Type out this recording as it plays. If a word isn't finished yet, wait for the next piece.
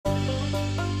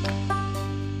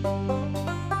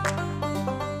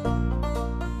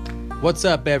What's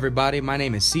up, everybody? My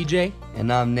name is CJ.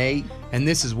 And I'm Nate. And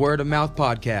this is Word of Mouth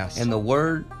Podcast. And the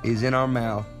word is in our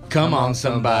mouth. Come on,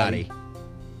 somebody.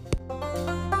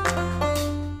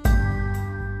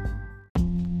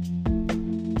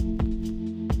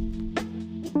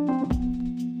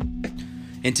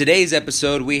 In today's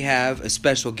episode, we have a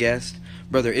special guest,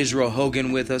 Brother Israel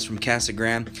Hogan, with us from Casa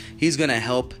Grande. He's going to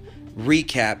help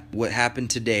recap what happened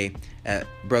today at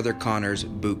Brother Connor's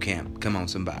boot camp. Come on,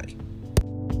 somebody.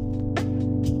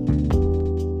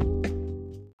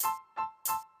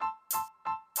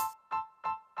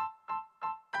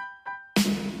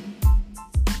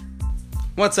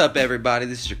 What's up, everybody?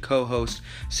 This is your co-host,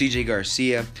 CJ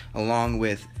Garcia, along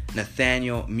with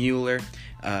Nathaniel Mueller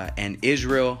and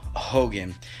Israel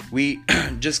Hogan. We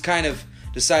just kind of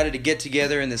decided to get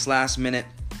together in this last minute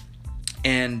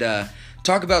and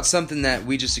talk about something that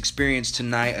we just experienced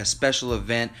tonight, a special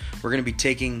event. We're going to be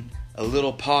taking a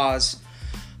little pause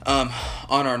on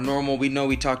our normal. We know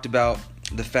we talked about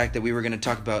the fact that we were going to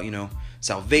talk about,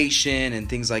 salvation and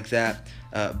things like that.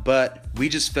 But we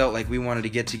just felt like we wanted to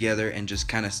get together and just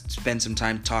kind of spend some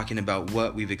time talking about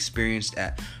what we've experienced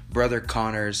at Brother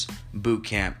Connor's boot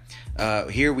camp.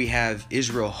 Here we have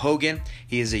Israel Hogan.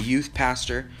 He is a youth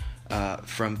pastor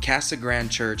from Casa Grande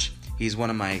Church. He's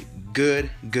one of my good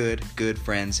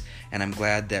friends, and I'm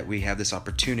glad that we have this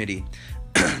opportunity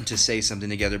to say something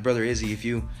together. Brother Izzy, if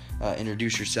you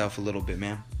introduce yourself a little bit,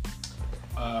 man.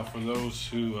 For those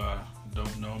who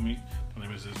don't know me, my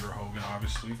name is Israel Hogan,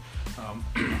 obviously.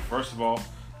 First of all,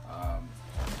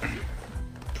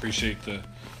 appreciate the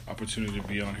opportunity to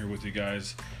be on here with you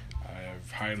guys.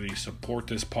 I highly support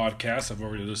this podcast. I've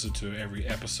already listened to every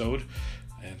episode,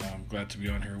 and I'm glad to be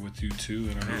on here with you too.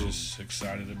 And I'm just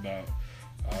excited about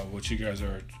what you guys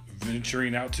are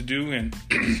venturing out to do. And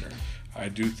I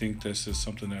do think this is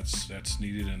something that's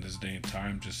needed in this day and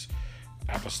time, just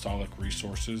apostolic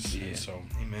resources. Yeah. And so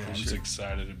Amen. I'm just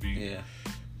excited to be here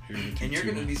with you. And you're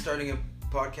going to be starting a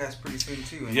podcast pretty soon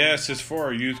too. Yes, it's for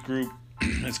our youth group.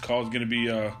 It's going to be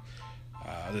the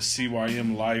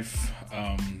CYM Life.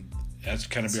 That's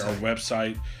going to be our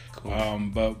website. Cool.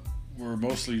 But we're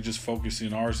mostly just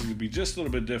focusing. Ours is going to be just a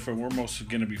little bit different. We're mostly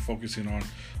going to be focusing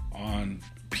on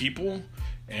people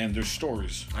and their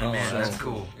stories. Oh, man, that's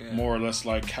cool. Yeah. More or less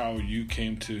like how you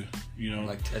came to,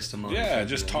 like testimony. Yeah,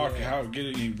 just talk how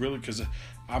getting really, because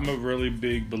I'm a really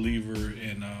big believer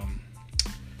in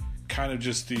kind of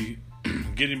just the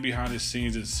getting behind the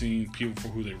scenes and seeing people for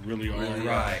who they really are.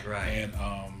 Right. And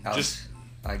just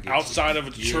outside of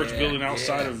a church building,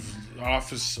 outside of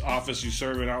office you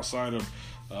serve in, outside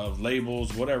of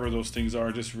labels, whatever those things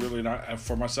are, just really not.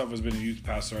 For myself as being a youth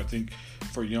pastor, I think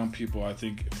for young people, I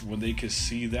think when they could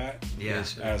see that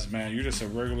as, man, you're just a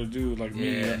regular dude like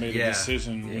me that made a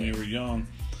decision when you were young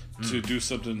to do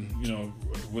something,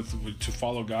 with to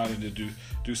follow God and to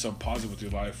do something positive with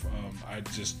your life. I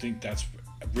just think that's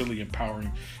really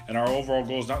empowering. And our overall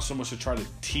goal is not so much to try to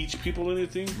teach people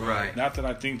anything. Right. Not that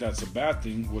I think that's a bad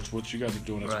thing, which what you guys are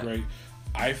doing, that's great.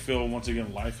 I feel, once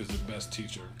again, life is the best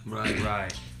teacher.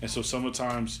 Right. And so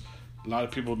sometimes a lot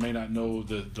of people may not know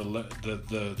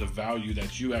the value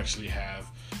that you actually have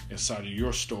inside of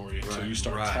your story until you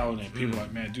start telling it. People are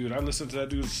like, man, dude, I listened to that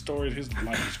dude's story. His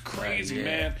life is crazy,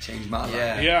 man. Changed my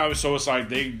life. Yeah, so it's like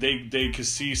they can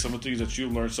see some of the things that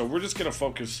you've learned. So we're just going to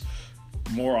focus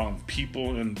more on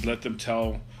people and let them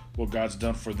tell what God's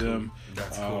done for them.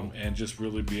 That's cool. And just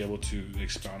really be able to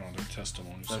expound on their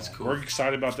testimony. That's so cool. We're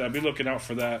excited about that. Be looking out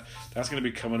for that. That's going to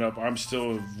be coming up.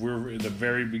 We're in the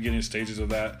very beginning stages of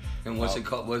that. And what's it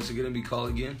called? What's it going to be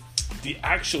called again? The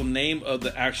actual name of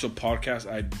the actual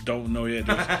podcast, I don't know yet.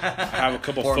 I have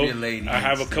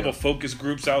a couple focus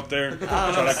groups out there.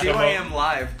 CYM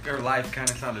Live or Life kind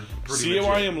of sounded pretty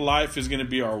CYM Life is going to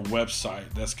be our website.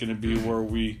 That's going to be where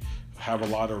we have a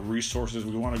lot of resources.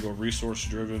 We want to go resource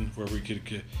driven, where we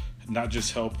could not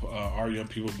just help our young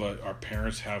people, but our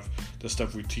parents have the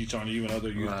stuff we teach on, even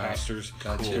other youth pastors.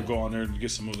 Gotcha. We'll go on there and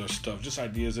get some of their stuff, just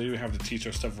ideas. They don't have to teach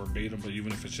our stuff verbatim, but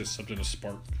even if it's just something to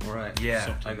spark. Right. Yeah,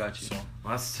 something. I got you. So,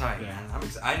 well, that's tight, man.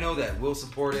 I know that we'll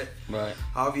support it. Right.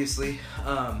 Obviously,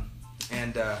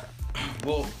 and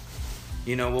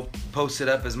we'll post it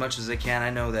up as much as I can. I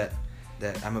know that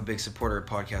I'm a big supporter of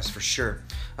podcasts for sure.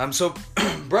 So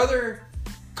Brother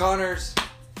Connor's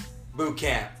boot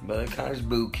camp. Brother Connor's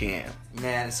boot camp.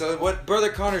 Man, so what Brother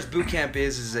Connor's boot camp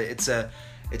is it's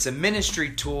a ministry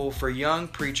tool for young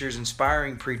preachers,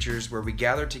 inspiring preachers, where we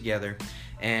gather together.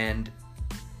 And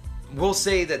we'll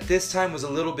say that this time was a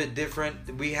little bit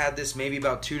different. We had this maybe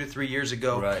about 2 to 3 years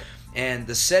ago. Right. And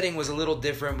the setting was a little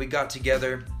different. We got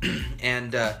together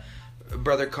and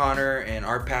Brother Connor and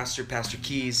our pastor, Pastor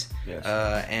Keys, Yes.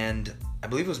 and I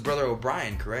believe it was Brother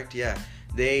O'Brien, correct? Yeah.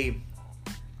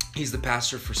 He's the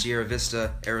pastor for Sierra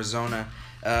Vista, Arizona.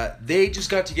 They just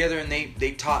got together and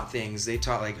they taught things. They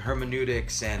taught like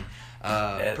hermeneutics and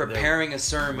preparing a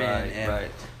sermon.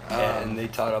 Right. And they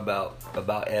taught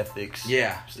about ethics.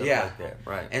 Yeah, stuff yeah. like that.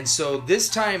 Right. And so this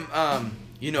time,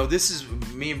 this is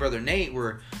me and Brother Nate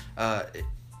were.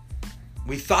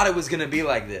 We thought it was gonna be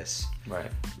like this. Right.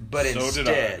 But So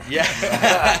instead, did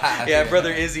yeah,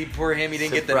 Brother Izzy, poor him, he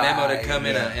didn't get the memo to come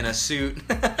in a suit.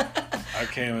 I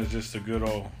came as just a good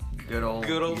old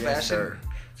fashioned. sir.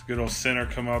 good old sinner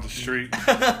come out the street,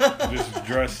 just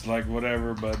dressed like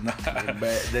whatever, but not.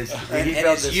 And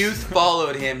his youth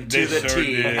followed him to the sure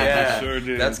T. did. Yeah, They sure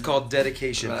did. That's called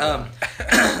dedication.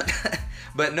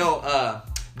 But no,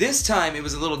 this time it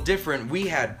was a little different. We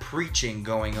had preaching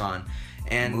going on.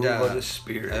 And move of the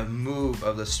Spirit. A move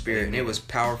of the Spirit. Amen. And it was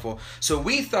powerful. So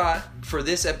we thought for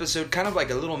this episode, kind of like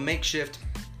a little makeshift,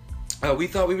 we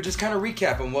thought we would just kind of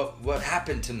recap on what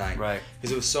happened tonight. Right.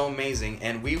 Because it was so amazing.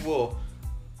 And we will,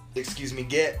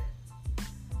 get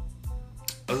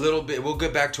a little bit, we'll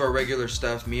get back to our regular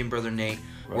stuff, me and Brother Nate,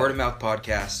 Right. Word of Mouth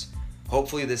podcast,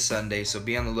 hopefully this Sunday. So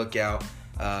be on the lookout.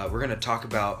 We're going to talk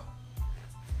about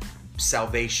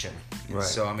salvation. Right.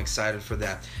 So I'm excited for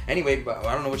that. Anyway, but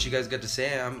I don't know what you guys got to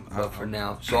say. But for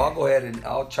now, so I'll go ahead and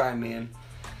I'll chime in.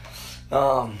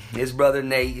 It's Brother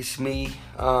Nate, it's me.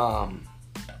 So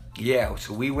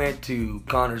we went to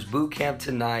Connor's boot camp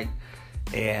tonight,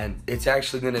 and it's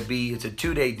actually going to be, it's a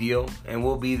 2-day deal, and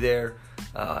we'll be there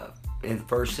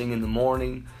first thing in the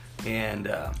morning. And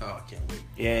I can't wait.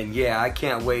 And yeah, I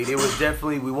can't wait. It was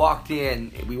definitely, we walked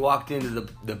into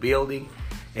the building,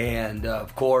 and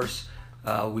of course,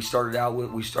 we started out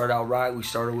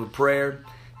with prayer,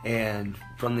 and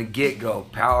from the get-go,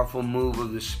 powerful move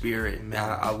of the Spirit.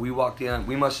 We walked in,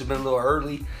 we must have been a little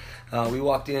early. We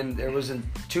walked in, there wasn't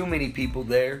too many people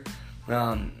there.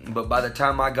 But by the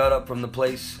time I got up from my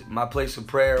place of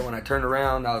prayer, when I turned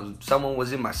around, someone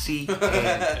was in my seat,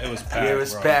 and it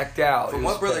was packed out. From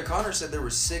what Brother Connor said, there were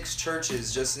 6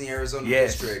 churches just in the Arizona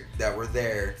district that were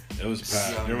there. It was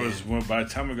packed. By the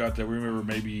time we got there, we were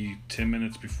maybe 10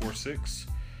 minutes before 6,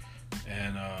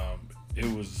 and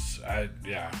it was.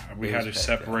 We had to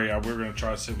separate. We were gonna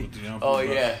try to sit with the young people.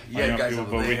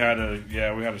 But we had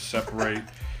to separate.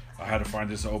 I had to find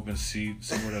this open seat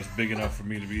somewhere that's big enough for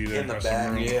me to be there. In the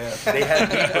back, yeah. They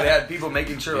had people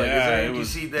making sure, like, is there an empty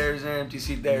seat there? Is there an empty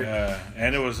seat there? Yeah,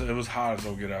 and it was hot as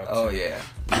they'll get out. Oh, too. yeah.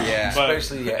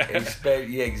 Especially,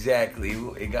 exactly.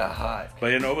 It got hot.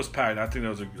 But it was packed. I think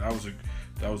that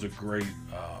was a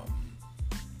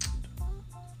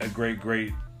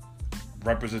great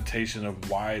representation of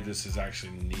why this is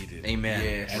actually needed. Amen.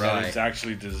 Yes. And that it's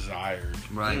actually desired.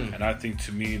 Right. And I think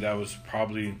to me that was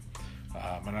probably.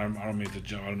 And I don't mean to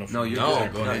jump. I don't know if you're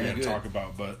going to talk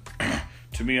about, but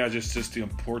to me, I just the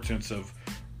importance of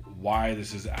why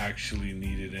this is actually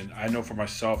needed. And I know for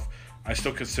myself, I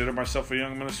still consider myself a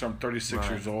young minister. I'm 36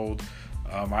 years old.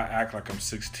 I act like I'm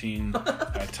 16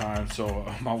 at times. So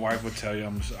my wife would tell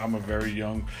you I'm a very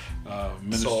young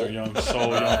minister, young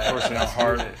soul, young person at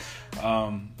heart.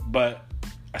 But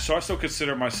so I still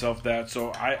consider myself that.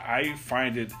 So I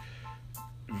find it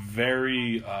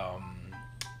very.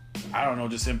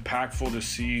 Just impactful to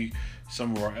see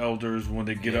some of our elders when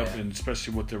they get up, and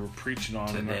especially what they were preaching on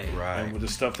today, and with the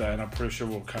stuff that, and I'm pretty sure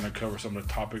we'll kind of cover some of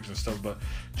the topics and stuff, but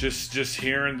just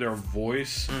hearing their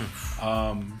voice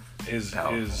is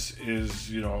I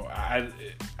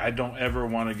don't ever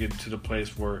want to get to the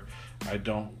place where I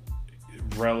don't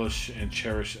relish and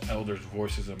cherish elders'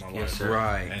 voices in my life. Sir.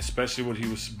 Right. And especially what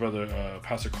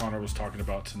Pastor Connor was talking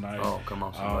about tonight. Oh, come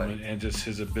on, somebody. And just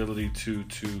his ability to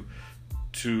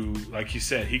like he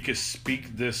said, he could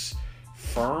speak this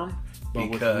firm, but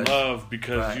with love,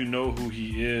 because you know who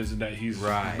he is and that he's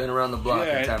been around the block.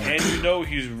 And you know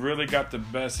he's really got the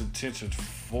best intentions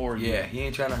for you. Yeah, he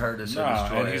ain't trying to hurt us or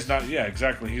destroy and he's us. not. Yeah,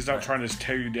 exactly. He's not trying to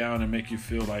tear you down and make you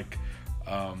feel like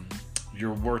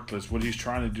you're worthless. What he's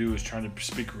trying to do is trying to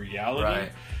speak reality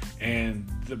and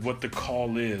what the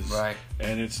call is. Right.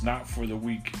 And it's not for the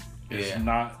weak. It's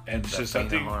not, and it's just, I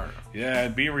think,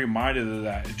 and being reminded of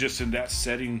that, just in that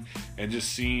setting, and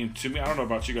just seeing, to me, I don't know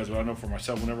about you guys, but I know for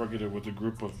myself, whenever I get with a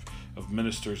group of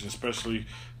ministers, especially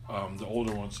the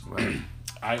older ones,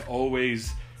 I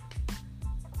always,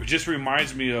 it just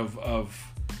reminds me of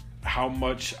how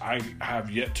much I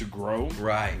have yet to grow.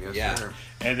 Right, Sir.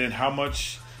 And then how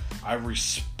much I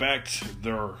respect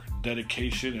their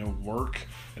dedication and work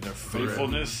and their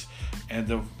faithfulness and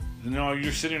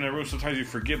you're sitting in a room, sometimes you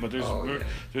forget, but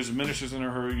there's ministers in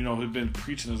there who, who've been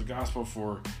preaching this gospel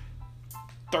for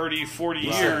 30, 40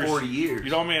 years. 40 years.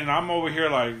 You know what I mean? And I'm over here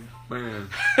like, man,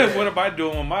 what am I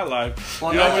doing with my life?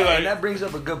 Well, you know what I mean? Like, and that brings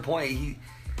up a good point.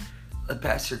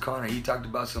 Pastor Connor, he talked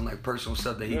about some like personal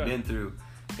stuff that he'd been through,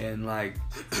 and like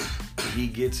he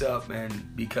gets up,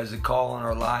 and because the call on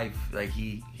our life, like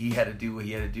he had to do what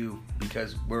he had to do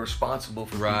because we're responsible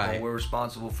for people, we're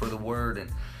responsible for the word,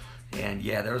 and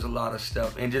yeah, there was a lot of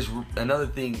stuff. And just another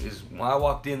thing is when I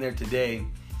walked in there today,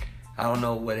 I don't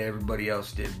know what everybody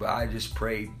else did, but I just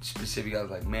prayed specifically. I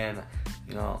was like, man,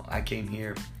 you know, I came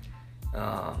here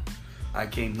and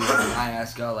I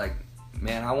asked God, like,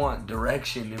 man, I want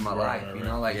direction in my life. You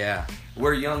know, like,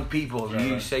 we're young people.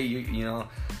 You say, you know,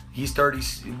 he's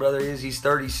 30, brother he's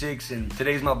 36, and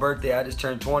today's my birthday. I just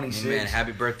turned 26. Man,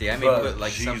 happy birthday. I may put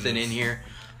like something in here.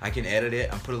 I can edit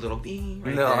it. I'll put a little bing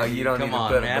right there. You don't need to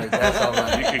put man. it. That's all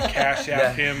right. You can cash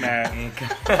out him at.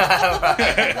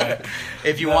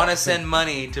 If you want to send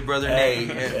money to Brother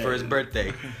Nate for his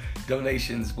birthday.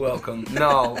 Donations welcome.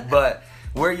 No, but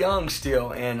we're young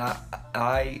still, and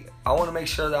I want to make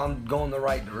sure that I'm going the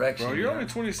right direction. Bro, you're only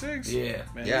 26? Yeah.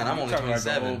 Man, and I'm only 27.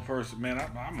 Like an old person. Man,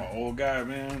 I'm an old guy,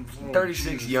 man.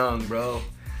 36 young, bro.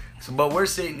 So, but we're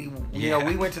sitting, you know,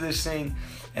 we went to this thing,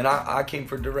 and I came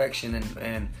for direction,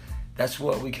 and that's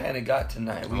what we kind of got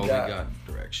tonight. We got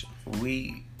direction.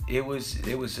 It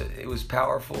was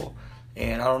powerful,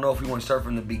 and I don't know if we want to start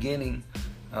from the beginning,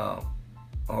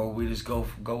 or we just go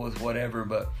with whatever,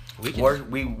 but we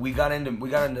got into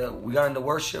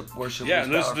worship. Yeah,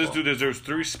 let's do this. There's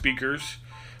 3 speakers.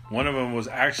 One of them was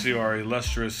actually our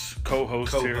illustrious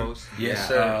co-host here. Yes,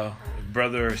 sir.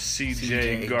 Brother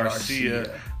CJ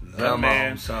Garcia. The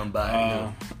man.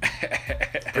 Somebody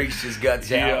preached his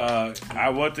guts out.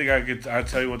 I'll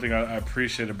tell you one thing I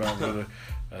appreciate about Brother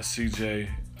CJ,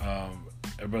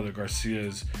 Brother Garcia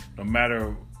is no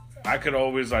matter, I could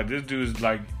always like, this dude is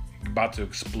like about to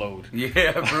explode.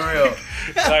 Yeah, for real.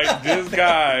 Like this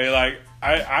guy, like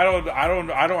I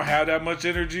don't have that much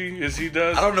energy as he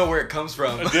does. I don't know where it comes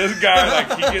from. This guy,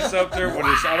 like, he gets up there when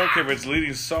I don't care if it's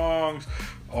leading songs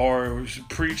or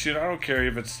preaching. I don't care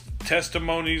if it's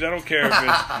testimonies. I don't care if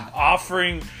it's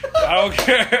offering. I don't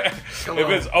care if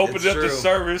it's opening up the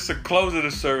service or closing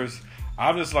the service.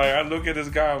 I'm just like, I look at this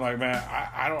guy, I'm like, man,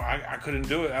 I couldn't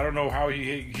do it. I don't know how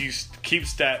he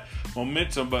keeps that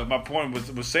momentum. But my point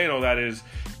with saying all that is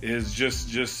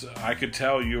just I could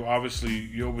tell you, obviously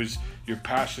you're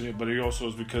passionate, but it also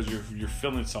is because you're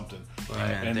feeling something.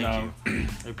 Right, and thank you.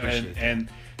 I appreciate it.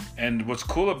 And what's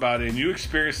cool about it, and you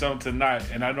experienced something tonight,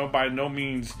 and I know by no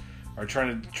means are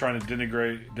trying to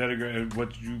denigrate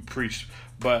what you preached,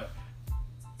 but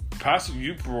Pastor,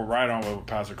 you were right on with what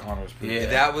Pastor Connor was preaching. Yeah,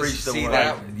 that was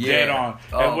dead on.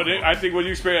 And I think what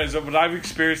you experienced, when I've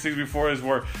experienced things before, is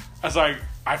where I was like,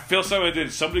 I feel something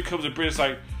that somebody comes and preaches,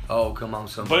 like, oh, come on,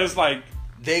 somebody. but it's like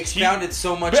they expounded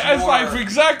so much more. It's like,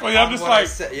 exactly. I'm just like,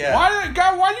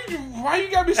 why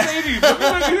you got me saying these?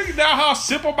 Look now how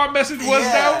simple my message was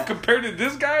now compared to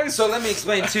this guy. So let me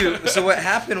explain too. So what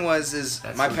happened was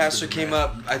my pastor came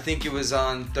up, I think it was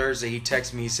on Thursday, he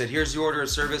texted me, he said, here's the order of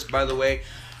service, by the way,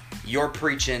 you're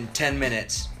preaching 10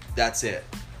 minutes, that's it.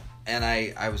 And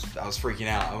I was freaking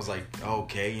out. I was like,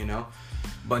 okay, you know.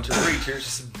 Bunch of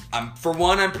preachers. I'm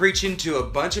preaching to a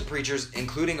bunch of preachers,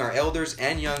 including our elders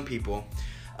and young people.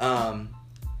 And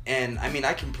I mean,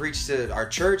 I can preach to our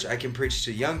church, I can preach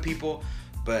to young people,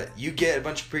 but you get a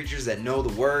bunch of preachers that know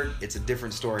the word, it's a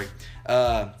different story.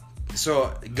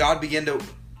 So God began to,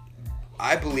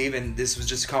 I believe, and this was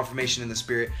just confirmation in the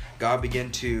spirit, God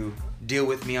began to deal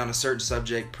with me on a certain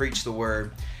subject, preach the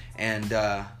word, and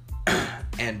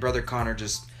Brother Connor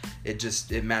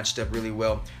it matched up really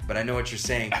well. But I know what you're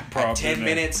saying. At 10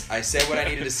 minutes, I said what I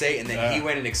needed to say, and then he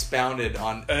went and expounded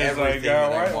on everything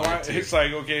that I wanted to. It's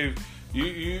like, okay,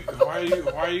 why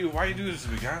you do this to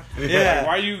me, God? Yeah. Like,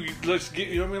 why you let's get,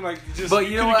 you know what I mean? Like, just. But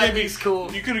you know what? I think it's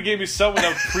cool. You could have gave me something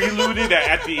that preluded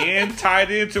at the end, tied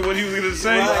into what he was gonna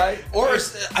say. Right. Or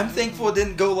I'm thankful it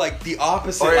didn't go like the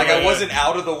opposite. I wasn't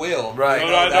out of the will. Right.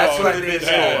 That's what I think is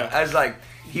cool. I was like,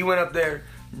 he went up there.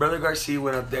 Brother Garcia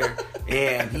went up there,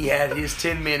 and he had his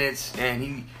 10 minutes,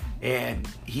 and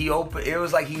he opened. It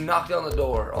was like he knocked on the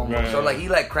door almost, so like he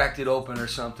like cracked it open or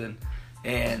something,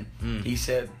 and he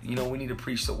said, you know, we need to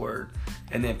preach the word.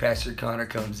 And then Pastor Connor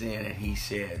comes in and he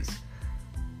says,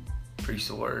 preach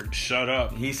the word. Shut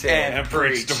up. He said, and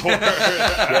preach the word.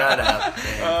 Shut up.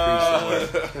 And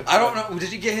preach the word. I don't know.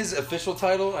 Did you get his official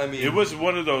title? I mean, it was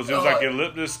one of those. It was like a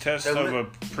litmus test of a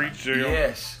preacher.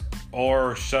 Yes.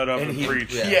 Or shut up and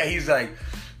preach. Yeah, he's like,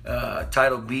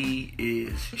 Title B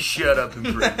is Shut Up and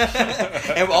Preach.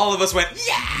 And all of us went,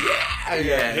 yeah!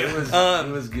 Yeah,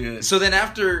 it was good. So then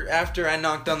after I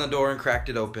knocked on the door and cracked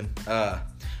it open,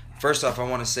 first off, I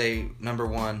want to say, number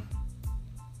one,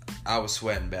 I was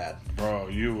sweating bad. Bro,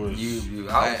 I was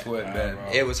sweating bad,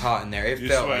 bro. It was hot in there. It you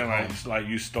felt like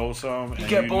you stole some. He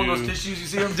kept pulling those tissues. You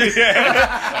see him do?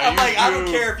 I'm like, I don't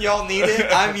care if y'all need it.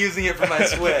 I'm using it for my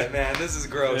sweat, man. This is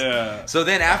gross. Yeah. So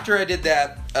then after I did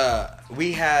that,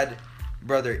 we had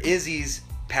Brother Izzy's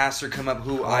pastor come up,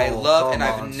 who I love, and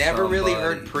I've never really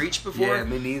heard preach before. Yeah,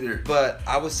 me neither. But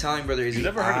I was telling Brother Izzy, you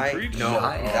never heard him preach? No,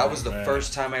 that was the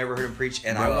first time I ever heard him preach,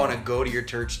 and I want to go to your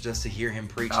church just to hear him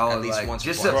preach at least once.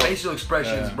 Just the facial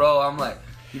expressions, bro. I'm like,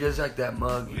 he does like that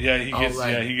mug. Yeah, he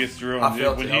gets through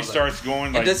them. When he starts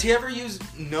going, like, and does he ever use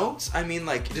notes? I mean,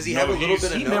 like, does he have a little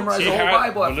bit of notes? Memorized the whole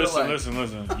Bible. Listen.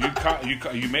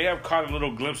 You may have caught a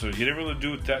little glimpse of it. He didn't really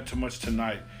do that too much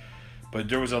tonight. But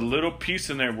there was a little piece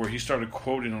in there where he started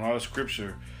quoting a lot of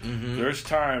scripture. Mm-hmm. There's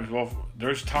times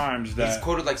that... He's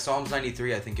quoted like Psalms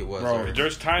 93, I think it was. Bro,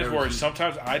 there's times where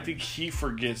sometimes I think he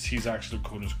forgets he's actually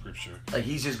quoting scripture. Like,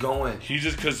 he's just going. He's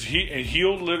just... Because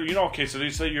he'll literally... okay, so they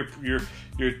say you're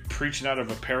preaching out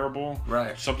of a parable.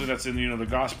 Right. Something that's in, the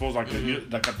Gospels, like,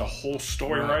 the whole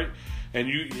story, right? And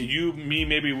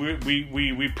maybe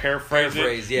we paraphrase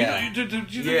it. Yeah.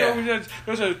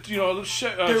 There's a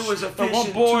there was a fish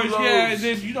one boy, and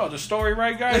then the story,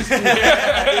 right, guys?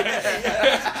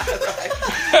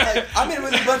 I'm in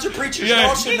with a bunch of preachers. Yeah,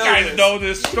 Y'all should you know guys this. know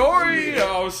this story. You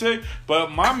know what I'm saying?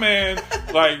 But my man,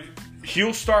 like,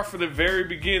 he'll start from the very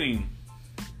beginning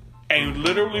and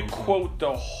literally quote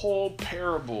the whole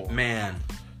parable. Man.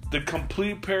 The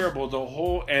complete parable, the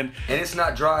whole and it's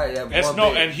not dry. It's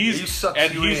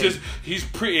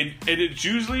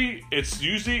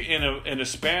usually in a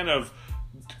span of,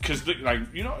 because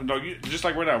just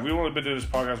like right now, we've only been doing this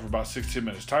podcast for about 16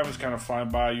 minutes. Time is kind of flying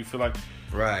by. You feel like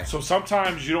right. So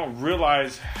sometimes you don't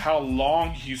realize how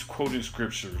long he's quoting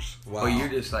scriptures. Wow. Well, you're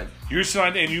just like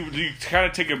and you kind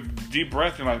of take a deep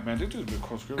breath and like, man, this dude's been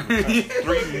quoting scripture for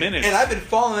 3 minutes. And I've been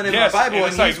following in my Bible,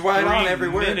 and he's right on every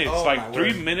word. It's like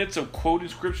 3 minutes of quoting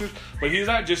scriptures, but he's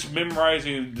not just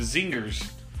memorizing the zingers.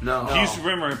 No. He's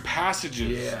remembering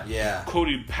passages. Yeah.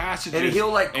 Quoting passages. And he'll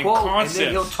quote, concepts. And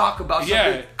then he'll talk about something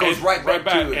that goes right back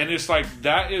to it. And it's like,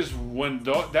 that is when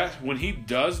he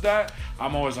does that,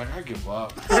 I'm always like, I give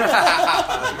up.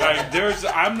 I'm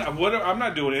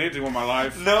not doing anything with my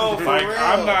life. No, for real.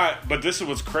 I'm not, but this is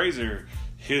what's crazier.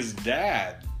 His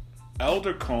dad,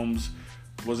 Elder Combs,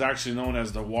 was actually known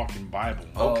as the Walking Bible.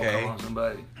 Okay. Come on,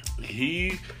 somebody.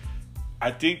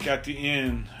 I think at the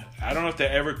end, I don't know if they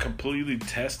ever completely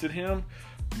tested him,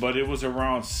 but it was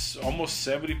around almost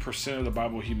 70% of the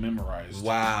Bible he memorized.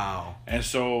 Wow. And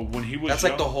so when he was That's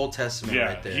like the whole Testament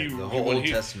right there. The whole Old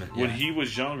Testament. When he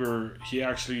was younger, he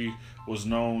actually was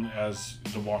known as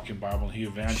the Walking Bible, and he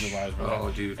evangelized with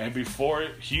that. Dude. And before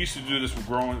he used to do this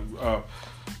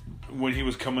when he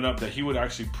was coming up, that he would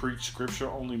actually preach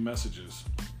scripture-only messages.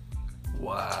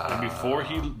 Wow. And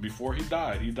before he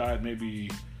died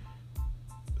maybe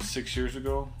 6 years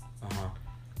ago. Uh-huh.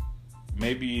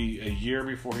 Maybe a year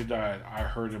before he died, I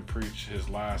heard him preach his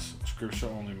last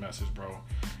scripture-only message, bro.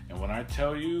 And when I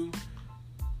tell you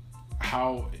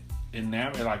how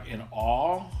enamored, like in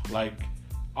awe, like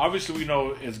obviously we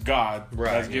know it's God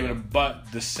that's given him,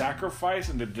 but the sacrifice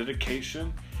and the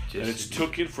dedication that it's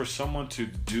taken for someone to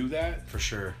do that, for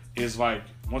sure, is like,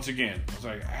 once again, it's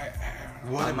like,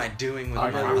 what am I doing with my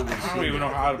life? I don't even know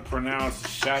how to pronounce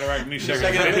Shadrach, Meshach, and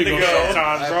Abednego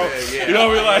sometimes, bro. You know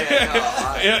what I mean? Like,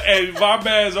 and my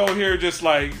man's over here just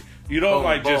like, it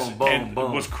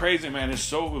was crazy, man. It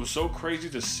was so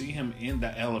crazy to see him in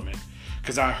that element.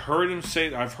 Because I've heard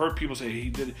people say he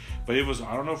did it, but it was,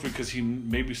 I don't know if because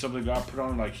maybe something God put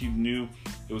on him, like he knew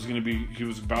it was going to be, he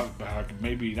was about like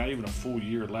maybe not even a full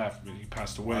year left, but he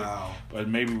passed away. Wow. But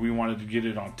maybe we wanted to get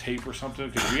it on tape or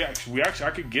something, because we actually, I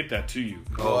could get that to you.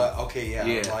 Oh, okay, yeah,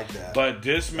 I like that. But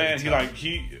this man,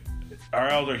 our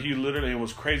elder, he literally, it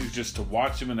was crazy just to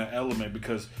watch him in the element,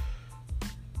 because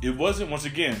it wasn't, once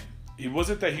again, it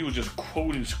wasn't that he was just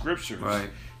quoting scriptures.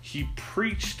 Right. He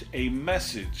preached a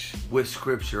message with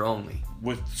scripture only.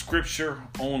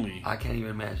 I can't even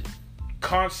imagine.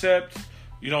 Concept,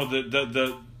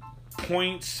 the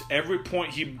points, every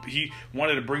point he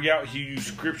wanted to bring out, he used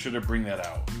scripture to bring that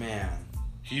out. Man.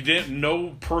 He didn't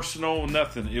know personal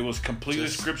nothing. It was completely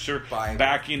just scripture Bible.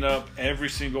 Backing up every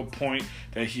single point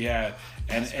that he had.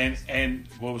 And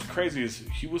what was crazy is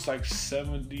he was like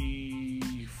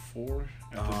 74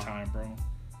 at the time, bro.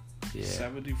 Yeah.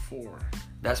 74.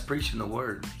 That's preaching the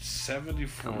word.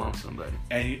 74. Come on, somebody.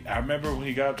 And I remember when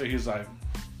he got up there, he was like,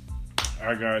 all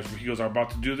right, guys. He goes, I'm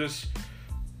about to do this.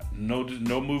 No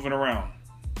moving around.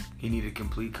 He needed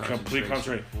complete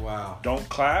concentration. Wow. Don't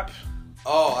clap.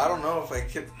 Oh, I don't know if I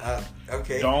could.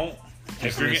 Okay. Don't.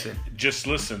 Listen. Just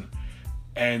listen.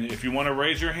 And if you want to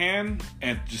raise your hand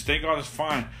and just thank God, it's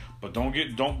fine. But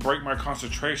don't break my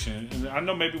concentration. And I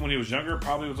know maybe when he was younger,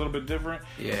 probably was a little bit different.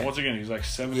 Yeah. But once again, he's like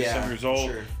 77 years old.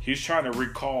 Sure. He's trying to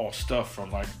recall stuff from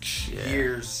like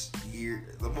years.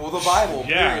 Well, the Bible.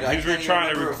 Yeah, period. he's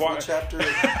trying to recall. Chapter.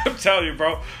 I'm telling you,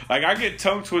 bro. Like I get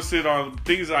tongue twisted on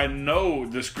things that I know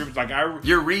the script. Like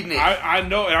you're reading it. I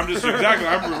know, and I'm just exactly.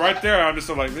 I'm right there. I'm just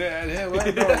like, man, what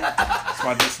I know. It's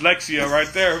my dyslexia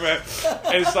right there, man.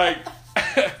 And it's like.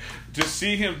 To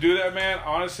see him do that, man,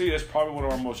 honestly, that's probably one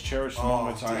of our most cherished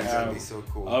moments I have so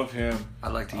cool. of him.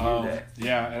 I'd like to hear that.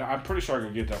 Yeah, and I'm pretty sure I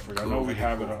can get that for you. Cool. I know we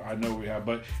have it. I know we have.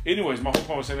 But anyways, my whole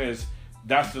point was saying is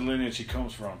that's the lineage he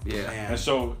comes from. Yeah. And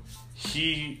so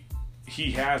he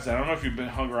has that. I don't know if you've been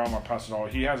hung around my pastor at all.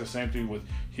 He has the same thing with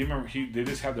they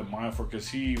just have the mind for it because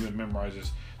he even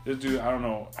memorizes. This dude, I don't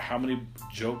know how many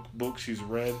joke books he's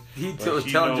read. He was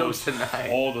telling jokes tonight.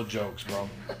 All the jokes, bro.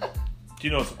 He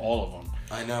knows all of them.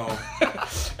 I know. I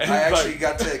actually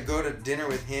got to go to dinner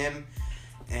with him,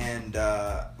 and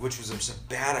which was a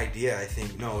bad idea, I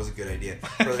think. No, it was a good idea.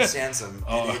 Brother Sansom.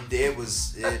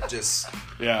 It just...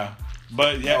 Yeah.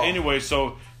 But, yeah, anyway,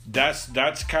 so that's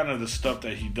kind of the stuff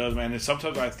that he does, man. And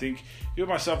sometimes I think, even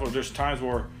myself, there's times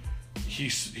where he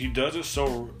does it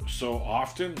so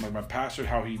often, like my pastor,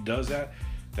 how he does that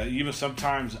even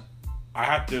sometimes I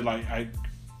have to, I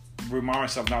remind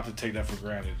myself not to take that for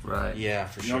granted. Right. Yeah,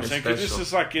 for sure. You know what I'm saying? Because it's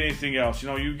just like anything else. You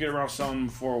know, you get around something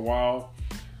for a while,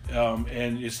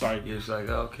 and it's like... You're just like,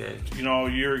 okay. You know,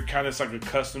 you're kind of like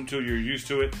accustomed to it. You're used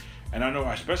to it. And I know,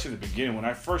 especially at the beginning, when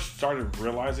I first started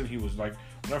realizing he was like...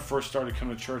 When I first started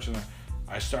coming to church and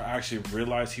I actually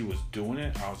realized he was doing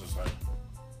it, I was just like...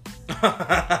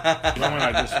 you know, when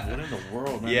what in the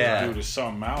world, man? Yeah. This dude is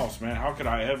something else, man. How could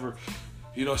I ever...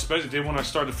 You know, especially then when I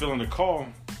started feeling the call...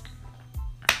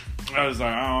 I was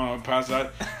like, I don't know, Pastor.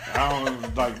 I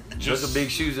don't like just those are big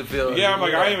shoes to fill. Yeah, I'm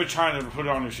like, I ain't even trying to put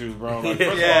on your shoes, bro. Like,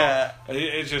 first of all,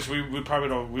 it's just we probably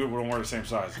don't wear the same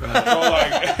size. So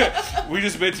like, we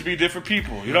just meant to be different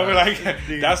people. You know what I mean?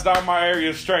 Like, that's not my area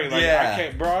of strength. Like, I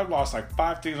can't, bro. I lost like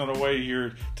 5 things on the way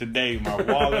here today. My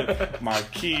wallet, my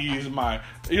keys, you know what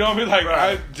I mean?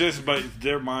 Like, but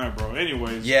they're mine, bro.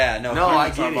 Anyways. Yeah, no, I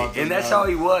get it, and that's how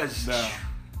he was. Yeah.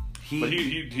 But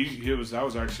that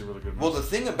was actually really good. Well, the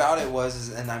thing about it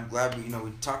was, and I'm glad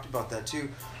we talked about that too,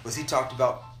 was he talked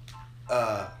about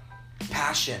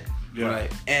passion. Yeah.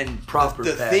 Right. And proper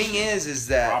the passion. thing is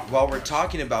that while we're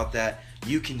talking about that,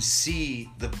 you can see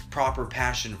the proper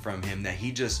passion from him, that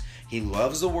he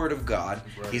loves the Word of God.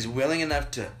 Right. He's willing enough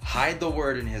to hide the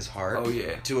Word in his heart. Oh,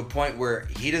 yeah. To a point where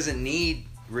he doesn't need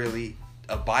really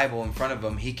a Bible in front of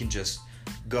him. He can just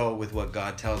go with what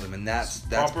God tells him, and that's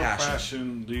proper passion.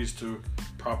 Passion leads to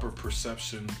proper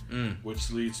perception, which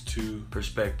leads to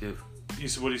perspective. He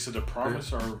said what he said, the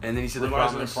promise, or and then he said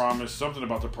realizing the promise, something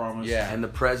about the promise. Yeah, and the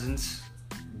presence,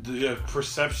 the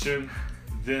perception,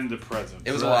 then the presence.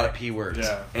 It was a lot of P words.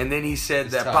 Yeah, and then he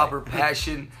said that proper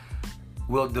passion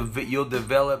you'll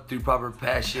develop through proper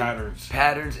passion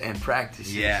patterns and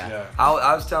practices. Yeah.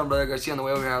 I was telling Brother Garcia on the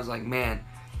way over here, I was like, man.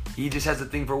 He just has a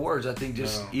thing for words. I think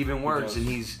even words, and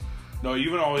he's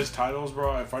even all his titles,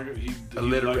 bro.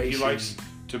 He likes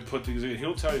to put things in.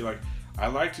 He'll tell you like, I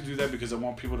like to do that because I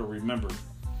want people to remember,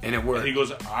 and it works. And he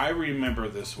goes, I remember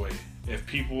this way. If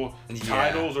people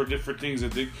titles or different things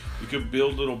that you could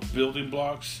build little building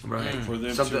blocks for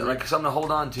them, something to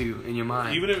hold on to in your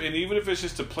mind. Even if it's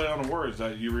just to play on the words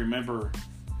that you remember,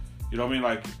 you know what I mean,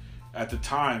 like. At the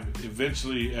time,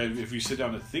 eventually, if you sit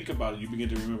down and think about it, you begin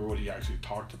to remember what he actually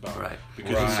talked about. Right.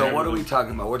 So what are we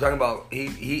talking about? We're talking about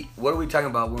what are we talking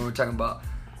about when we're talking about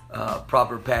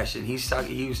proper passion? He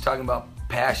was talking about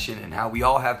passion and how we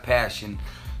all have passion,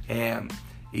 and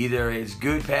either it's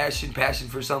good passion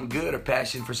for something good, or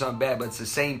passion for something bad, but it's the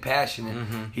same passion.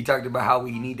 And he talked about how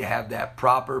we need to have that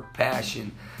proper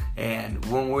passion, and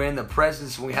when we're in the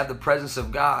presence, when we have the presence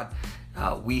of God.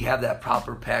 We have that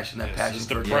proper passion, passion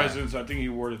for the presence. I think he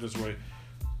worded it this way.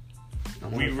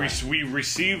 We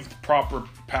received proper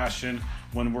passion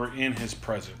when we're in his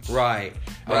presence. Right.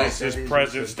 It's his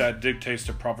presence that dictates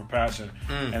the proper passion.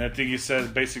 And I think he says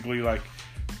basically like,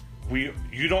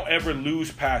 you don't ever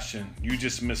lose passion. You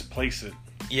just misplace it.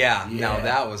 Yeah. No,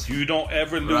 that was... You don't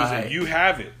ever lose it. You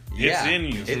have it. It's in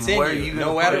you. It's in you.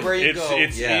 No matter where you go.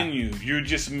 It's in you. You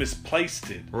just misplaced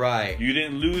it. Right. You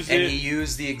didn't lose it. And he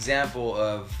used the example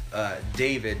of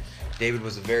David. David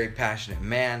was a very passionate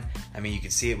man. I mean, you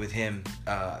can see it with him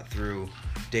through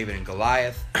David and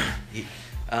Goliath.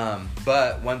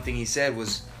 But one thing he said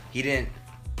was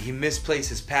he misplaced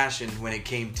his passion when it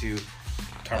came to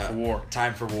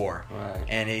Time for war. Right.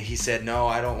 And he said, "No,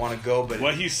 I don't want to go." But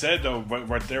what he said though,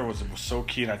 right there was so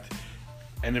key.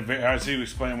 And as he was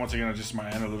explaining, once again, just my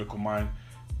analytical mind.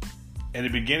 In the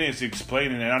beginning, he's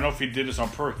explaining, and I don't know if he did this on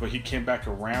purpose, but he came back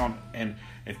around and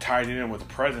tied it in with the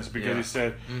presence, because he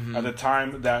said at the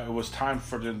time that it was time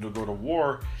for them to go to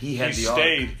war, he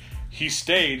stayed. He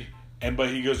stayed, but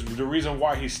he goes, the reason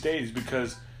why he stayed is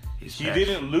because he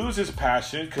didn't lose his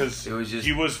passion, because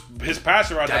his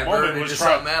passion right at that moment was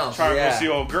trying to go see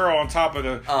old girl on top of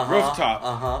the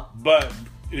rooftop. But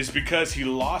it's because he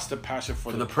lost the passion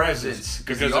for the presence.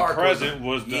 Because the present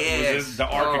was the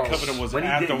Ark of Covenant was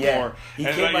at the war. He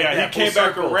came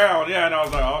back around. Yeah, and I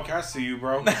was like, oh, okay, I see you,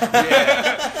 bro.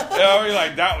 I mean,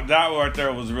 like that right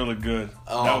there was really good.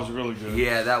 That was really good.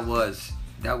 Yeah, that was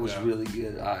really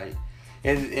good.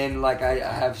 And like I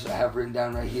have written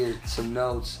down right here some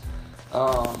notes.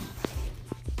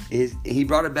 He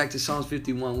brought it back to Psalms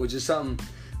 51, which is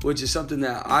something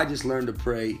that I just learned to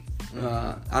pray.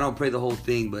 I don't pray the whole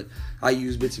thing, but I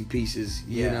use bits and pieces,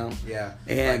 you know. Yeah.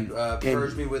 And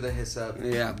purge me with a hyssop.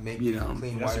 Yeah. Make me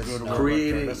clean that's white a good as one.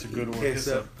 snow. That's a good one.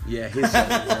 Hyssop. Yeah,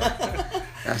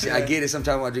 hyssop. I get it.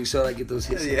 Sometimes when I drink soda, I get those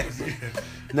hyssops. Yeah.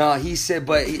 No, he said,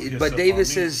 but David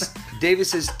says,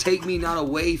 take me not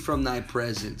away from thy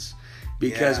presence.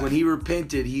 Because when he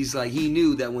repented, he's like, he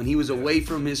knew that when he was away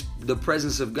from the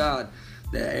presence of God,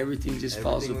 that everything just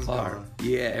falls apart.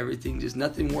 Yeah, everything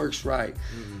nothing works right.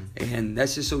 Mm-hmm. And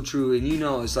that's just so true. And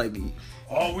it's like,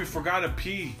 oh, we forgot a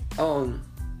P. Oh,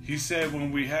 he said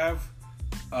when we have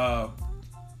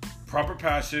proper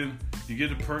passion, you get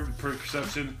the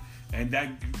perception, and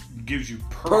that gives you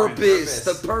purpose.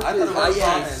 The purpose. I thought it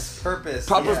was purpose.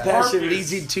 Proper passion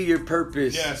leads you to your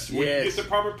purpose. Yes. When you get the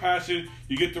proper passion,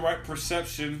 you get the right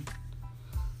perception,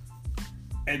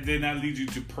 and then that leads you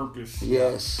to purpose.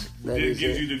 Yes. It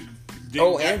gives you the.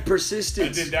 And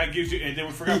persistence. And then that gives you, and then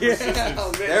we forgot persistence.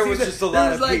 Oh, there was just a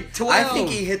lot of like 12. I think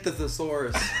he hit the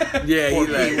thesaurus. Yeah, he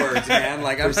keywords, man.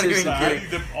 Like, I'm not even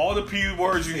kidding. All the P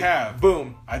words you have.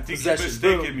 Boom. I think you're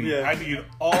mistaken me. Yeah. I need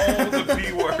all the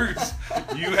P words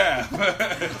you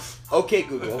have. Okay,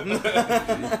 Google.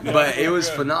 But it was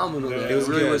phenomenal. Yeah, it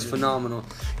really was phenomenal.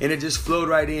 And it just flowed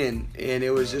right in. And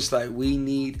it was just like, we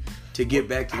need to get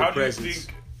back to the presence. How do you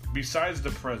think, besides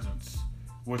the presence,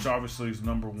 which obviously is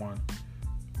number one,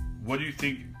 what do you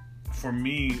think? For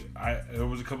me, there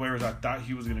was a couple areas I thought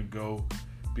he was going to go,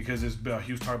 because he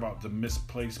was talking about the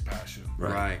misplaced passion.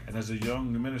 Right. And as a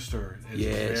young minister, it's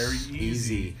very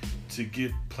easy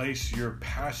to place your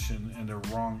passion in the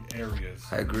wrong areas.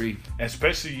 I agree.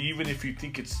 Especially even if you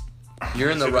think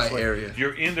you're in the right area.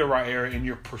 You're in the right area, and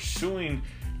you're pursuing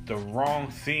the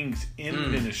wrong things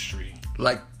in ministry.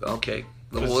 Like, okay.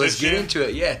 Well, let's get into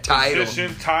it. Yeah, title.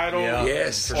 Position, title. Yeah.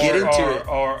 Yes, get into it.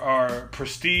 Or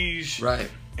prestige.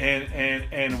 Right.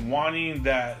 And wanting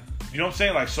that. You know what I'm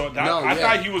saying? Like, so I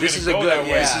thought he was going to go that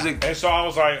way. And so I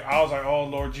was like, oh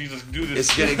Lord Jesus, do this.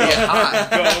 It's going to get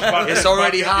hot. It's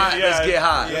already hot. Let's get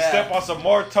hot. Step on some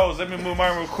more toes. Let me move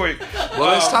mine real quick.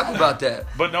 Well, let's talk about that.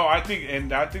 But no, I think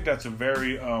that's a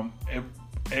very. I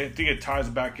think it ties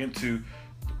back into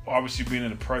obviously being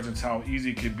in the presence, how easy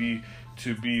it could be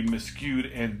to be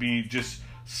miscued and be just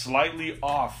slightly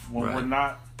off when we're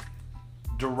not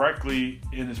directly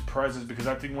in his presence. Because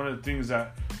I think one of the things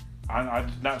that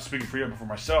I'm not speaking for you but for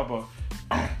myself, but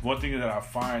one thing that I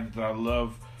find that I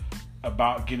love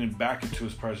about getting back into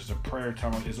his presence, a prayer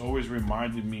time, is always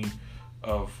reminding me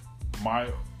of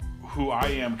who I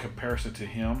am in comparison to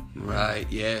him. Right.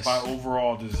 Yes. My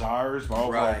overall desires, my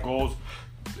overall goals,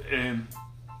 and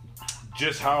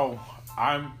just how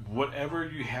whatever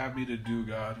you have me to do,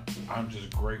 God, I'm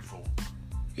just grateful.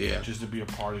 Yeah. Just to be a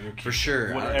part of your kingdom. For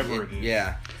sure. Whatever it is.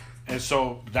 Yeah. And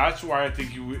so that's why I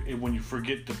think when you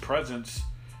forget the presence,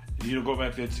 go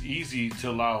back to, it's easy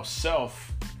to allow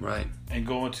self. Right. And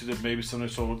go into maybe something.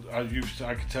 So I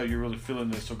can tell you're really feeling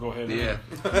this. So go ahead. Yeah.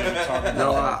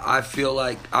 No, I feel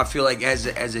like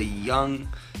as a young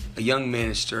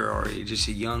minister, or just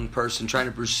a young person trying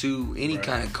to pursue any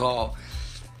kind of call,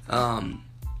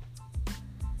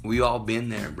 we all been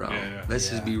there, bro. Yeah. Let's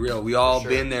just be real. We all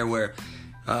been there where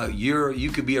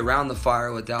you could be around the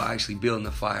fire without actually building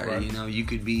the fire. Right. You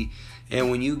could be,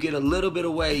 and when you get a little bit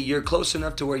away, you're close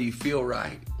enough to where you feel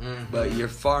right, but you're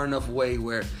far enough away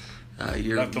where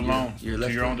you're left alone. You're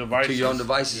left to your own devices. To your own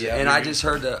devices. Yeah, and I just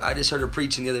heard her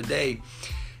preaching the other day,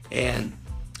 and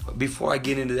before I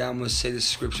get into that, I'm going to say this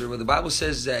scripture where the Bible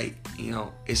says that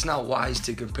it's not wise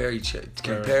to compare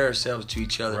ourselves to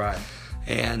each other. Right.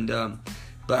 And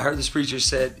but I heard this preacher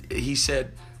said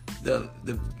the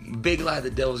big lie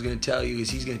the devil's going to tell you is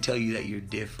he's going to tell you that you're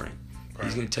different. Right.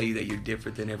 He's going to tell you that you're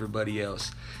different than everybody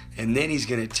else. And then he's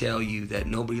going to tell you that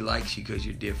nobody likes you because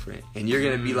you're different. And you're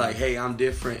going to be like, hey, I'm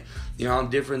different. I'm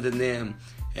different than them.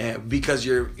 And because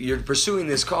you're pursuing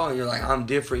this call and you're like, I'm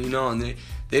different, and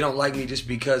they don't like me just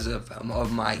because of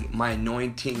my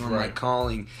anointing or my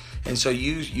calling. And so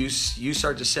you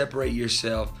start to separate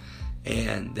yourself,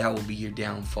 and that will be your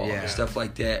downfall and stuff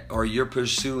like that. Or you're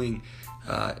pursuing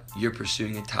a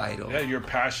title. Yeah, your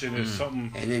passion is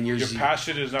something. And then your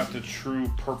passion is not the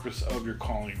true purpose of your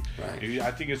calling. Right.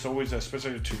 I think it's always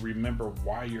especially to remember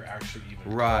why you're actually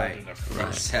even called in the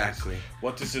first exactly place.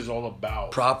 What this is all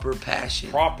about. Proper passion.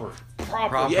 Proper.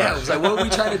 Yeah, it's like, what are we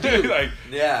trying to do?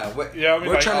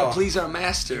 We're trying to please our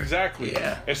master. Exactly.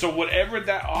 Yeah. And so whatever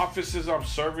that office is I'm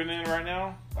serving in right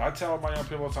now, I tell my young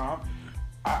people all the time,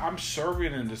 I'm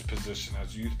serving in this position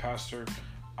as youth pastor.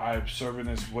 I'm serving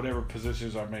as whatever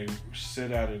positions I may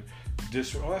sit at, and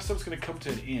all that stuff's going to come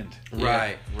to an end.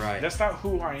 Right. That's not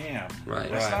who I am. Right.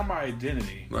 That's not my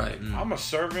identity. Right. I'm a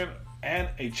servant and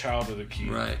a child of the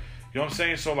King. Right. You know what I'm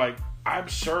saying? So I'm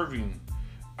serving.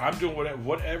 I'm doing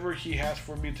whatever He has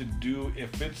for me to do.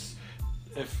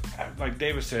 If like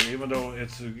David said, even though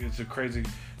it's a crazy.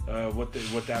 What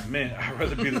that meant. I'd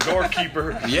rather be the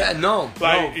doorkeeper. Yeah, no.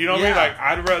 You know what I mean?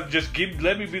 I'd rather just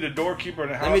let me be the doorkeeper in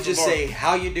the house. Let me just say,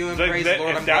 how you doing? Praise the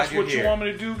Lord. If that's what you want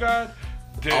me to do, God,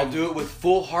 then I'll do it with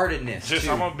full heartedness.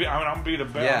 I'm gonna be the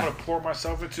best. I'm gonna pour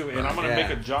myself into it, and I'm gonna make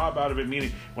a job out of it.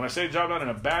 Meaning, when I say job, not in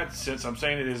a bad sense, I'm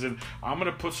saying it is in. I'm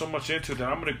gonna put so much into it that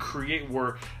I'm gonna create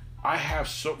where I have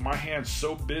my hands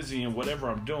so busy in whatever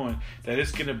I'm doing that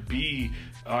it's gonna be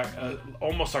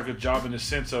almost like a job in the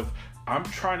sense of. I'm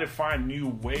trying to find new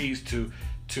ways to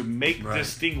make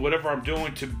this thing, whatever I'm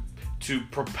doing, to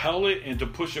propel it and to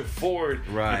push it forward,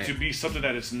 and to be something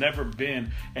that it's never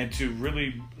been, and to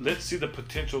really let's see the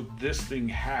potential this thing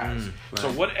has.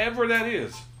 So whatever that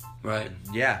is, right?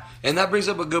 Yeah, and that brings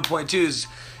up a good point too. Is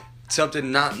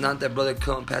something not that Brother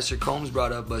Pastor Combs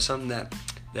brought up, but something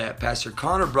that Pastor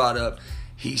Connor brought up.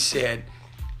 He said.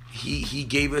 He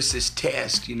gave us this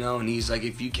test, and he's like,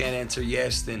 if you can't answer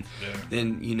yes, then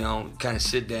kind of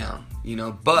sit down,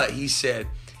 But he said,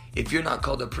 if you're not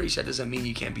called to preach, that doesn't mean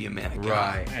you can't be a man of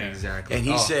God. Right, exactly. And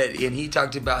he said, and he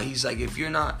talked about, he's like, if you're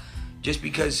not, just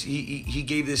because he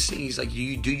gave this thing, he's like, do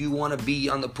you want to be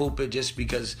on the pulpit just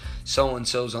because so and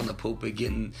so's on the pulpit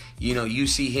getting, you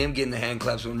see him getting the hand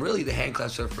claps when really the hand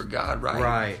claps are for God,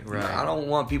 right? Right. I don't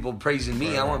want people praising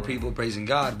me. I want people praising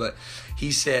God. But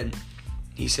he said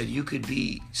you could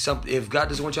be something. If God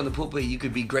doesn't want you on the pulpit, you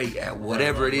could be great at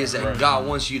whatever it is that God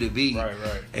wants you to be. Right.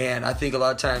 And I think a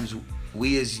lot of times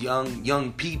we as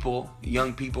young people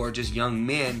are just young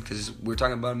men, because we're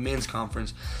talking about a men's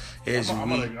conference. I'm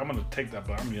gonna take that,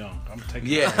 but I'm young. I'm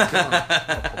taking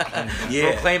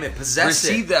proclaim it, possess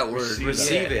receive it, that word,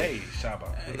 receive it. Hey,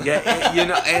 Shabbat.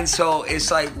 Yeah, and so it's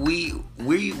like we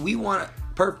want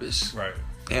purpose, right?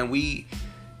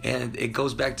 And it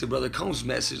goes back to Brother Combs'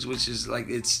 message, which is like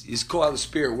it's cool how the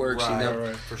Spirit works.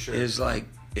 Right, for sure. It's like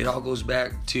it all goes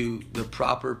back to the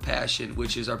proper passion,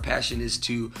 which is our passion is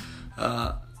to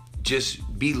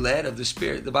just be led of the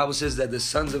Spirit. The Bible says that the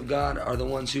sons of God are the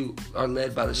ones who are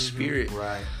led by the Spirit.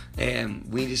 Right. And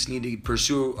we just need to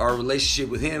pursue our relationship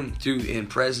with Him in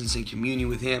presence and communion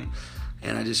with Him.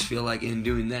 And I just feel like in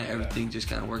doing that, everything just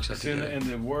kind of works out together. In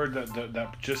the word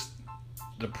that just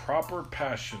the proper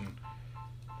passion.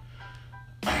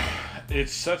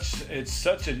 It's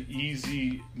such an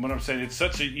easy. What I'm saying, it's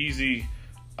such an easy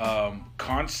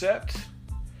concept,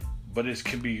 but it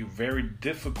can be very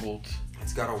difficult.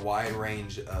 It's got a wide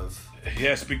range of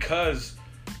because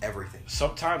everything.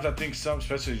 Sometimes I think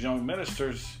especially as young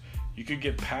ministers, you could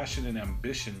get passion and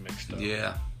ambition mixed up.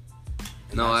 Yeah.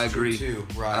 No, I agree too.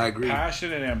 Right. I agree.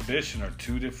 Passion and ambition are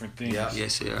two different things. Yeah.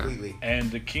 Yes, they are. Completely. And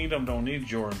the kingdom don't need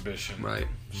your ambition. Right.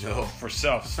 No. For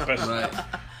self, especially. Right.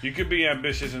 You could be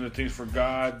ambitious in the things for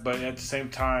God, but at the same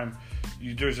time,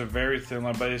 there's a very thin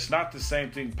line. But it's not the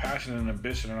same thing. Passion and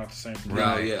ambition are not the same thing.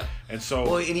 Right. Yeah. And so.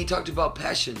 Well, and he talked about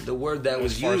passion. The word that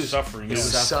was used. Suffering. It was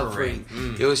suffering.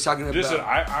 It was talking about. Listen,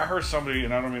 I heard somebody,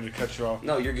 and I don't mean to cut you off.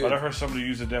 No, you're good. But I heard somebody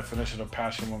use the definition of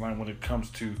passion one line when it comes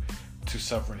to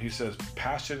suffering. He says,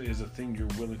 passion is a thing you're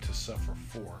willing to suffer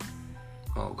for.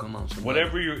 Oh, come on. Somebody.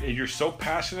 Whatever you're so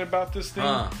passionate about this thing,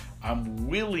 I'm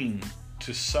willing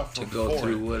to suffer to go for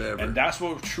through it. whatever. And that's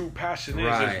what true passion is.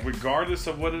 Right. Is regardless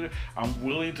of what it is, I'm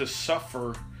willing to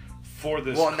suffer for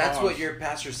this. Well, and that's cause. what your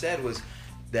pastor said, was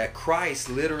that Christ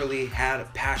literally had a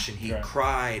passion. He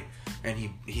cried and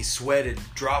he sweated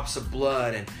drops of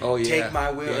blood and take my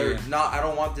will. Or not, I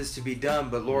don't want this to be done,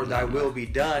 but Lord, thy will be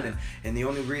done. And the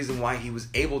only reason why he was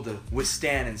able to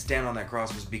withstand and stand on that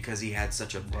cross was because he had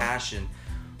such a passion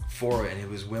for it, and he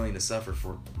was willing to suffer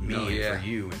for me and for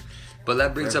you. But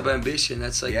that brings up ambition.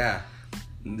 That's like yeah,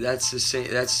 that's the same.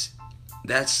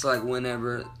 That's like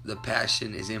whenever the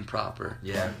passion is improper.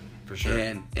 Yeah, for sure.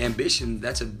 And ambition,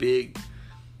 that's a big.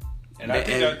 And I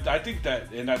think that's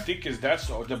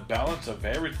the balance of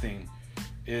everything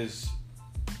is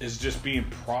just being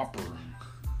proper.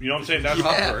 You know what I'm saying? That's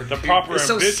the proper it's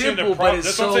ambition. So simple, but it's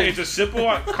that's what I'm saying. It's a simple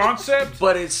concept,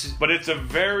 but it's a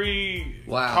very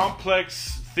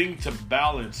complex thing to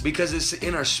balance, because it's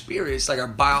in our spirit. It's like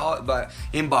our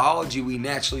in biology, we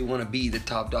naturally want to be the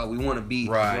top dog. We want to be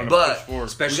but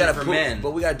especially for men.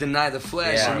 But we gotta deny the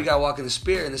flesh, and we gotta walk in the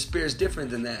spirit. And the spirit is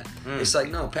different than that. It's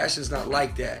like no, passion's not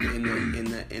like that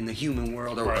in the human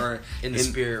world or in the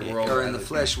spirit world or in the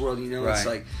flesh world. You know, it's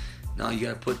like no, you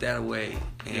gotta put that away.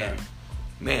 And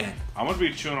man, I'm gonna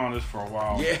be chewing on this for a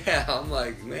while. Yeah, I'm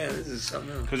like, man, this is something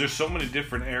else. Because there's so many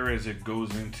different areas it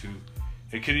goes into.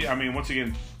 It could, I mean, once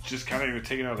again, just kind of even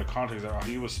taking out of the context of how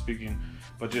he was speaking,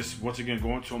 but just once again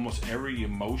going to almost every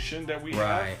emotion that we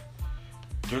have.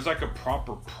 There's like a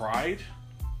proper pride.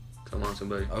 Come on,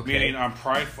 somebody. Okay. Meaning, I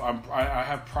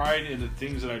have pride in the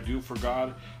things that I do for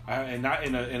God, and not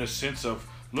in a sense of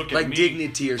look at like me,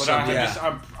 dignity or but something.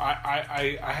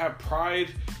 I have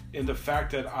pride in the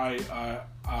fact that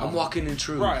I'm walking in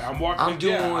truth. Right, I'm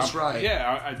doing what's right.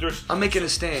 Yeah, I'm making a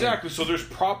stand. Exactly. So there's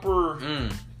proper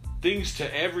things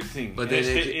to everything. But then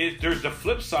there's the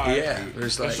flip side. Yeah,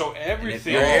 there's like, and so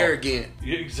everything. You're arrogant.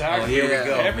 Exactly. Oh, here we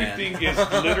go. Everything is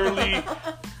literally.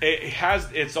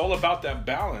 It's all about that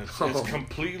balance. It's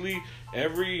completely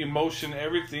every emotion,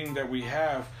 everything that we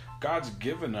have, God's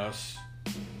given us.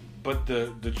 But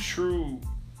the true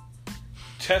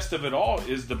test of it all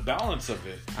is the balance of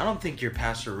it. I don't think your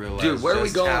pastor realized. Dude, where are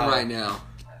we going right now?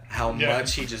 How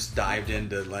much he just dived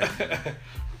into like.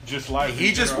 Just life.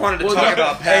 He just wanted to talk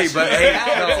about passion.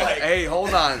 Hey,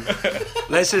 hold on.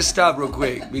 Let's just stop real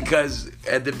quick, because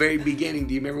at the very beginning,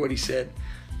 do you remember what he said?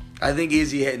 I think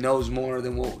Izzy knows more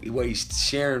than what he's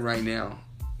sharing right now,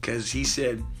 because he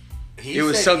said it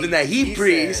was something that he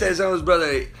preached. He said, "So his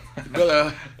brother."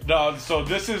 No, so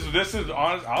this is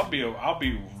honest. I'll be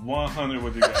 100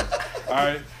 with you guys. All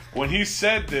right, when he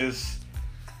said this,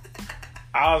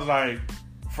 I was like,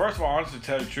 first of all, honestly, to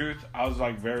tell the truth, I was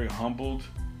like very humbled.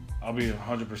 I'll be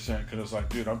 100% because it's like,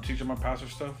 dude, I'm teaching my pastor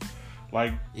stuff.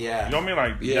 Like, you know what I mean?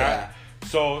 Like, that.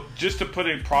 So just to put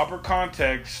in proper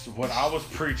context, what I was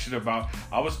preaching about,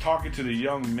 I was talking to the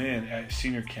young men at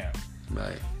senior camp.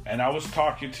 Right. And I was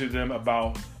talking to them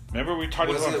about, remember we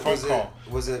talked about a phone call.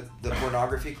 Was it the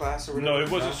pornography class or whatever? No, it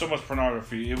wasn't so much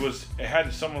pornography. It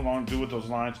had something along to do with those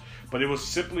lines. But it was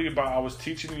simply about, I was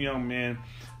teaching the young men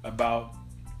about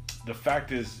the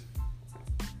fact is,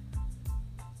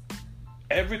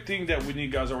 everything that we need,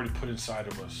 God's already put inside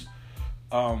of us.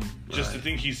 Just the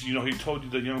thing he told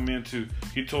the young men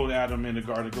he told Adam in the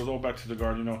garden, it goes all back to the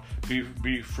garden,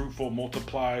 be fruitful,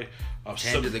 multiply,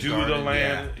 subdue the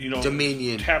land,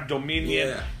 dominion. Have dominion.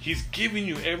 Yeah. He's giving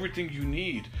you everything you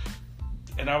need.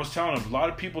 And I was telling him, a lot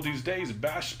of people these days,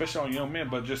 especially on young men,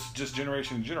 but just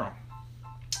generation in general,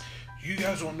 you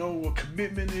guys don't know what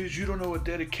commitment is, you don't know what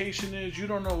dedication is, you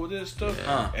don't know what this stuff.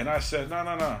 And I said,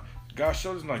 no. God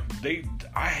showed us like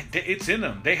it's in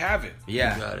them. They have it.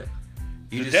 Yeah, you got it.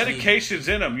 The dedication's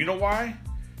in them. You know why?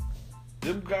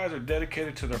 Them guys are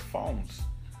dedicated to their phones.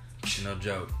 No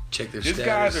joke. Check their status. These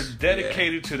guys are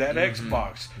dedicated to that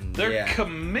Xbox. They're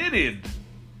committed.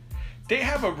 They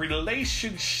have a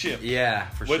relationship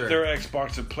with their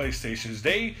Xbox and PlayStations.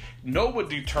 They know what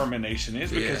determination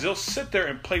is because they'll sit there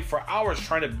and play for hours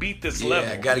trying to beat this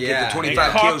level. Got to get the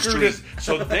 25 kill streak.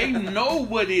 So they know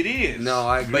what it is. No,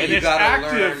 I agree. But you gotta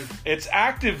learn. It's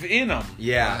active in them.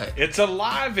 Yeah. It's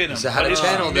alive in them. So how to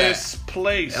channel that?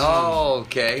 Misplaced. Oh,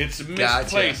 okay. It's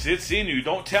misplaced. It's in you.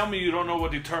 Don't tell me you don't know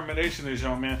what determination is,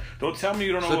 young man. Don't tell me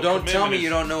you don't know what commitment is. So don't tell me you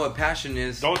don't know what passion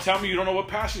is. Don't tell me you don't know what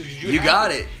passion is. You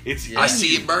got it. It's I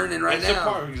see it burning right now. It's a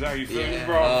part. Exactly. You feel me,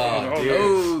 bro?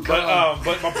 Oh,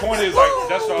 but my point is, like,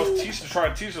 that's what I was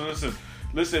trying to teach them.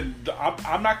 Listen,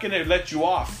 I'm not going to let you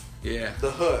off Yeah. The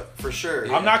hook, for sure.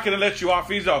 I'm not going to let you off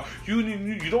easy.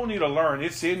 You don't need to learn.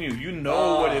 It's in you. You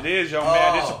know what it is, young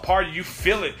man. It's a part of you.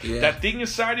 Feel it. Yeah. That thing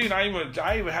inside you, and I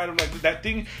even had it like that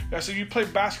thing. So you play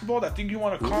basketball, that thing you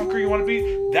want to conquer, you want to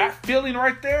be, that feeling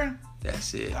right there.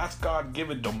 That's it. That's God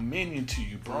giving dominion to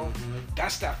you, bro. Mm-hmm.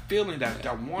 That's that feeling,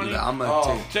 that wanting.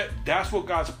 That's what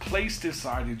God's placed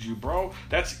inside of you, bro.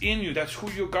 That's in you. That's who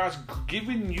you. God's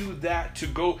giving you that to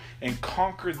go and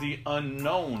conquer the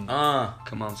unknown.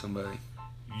 Come on, somebody.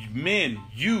 Men,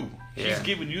 you. Yeah. He's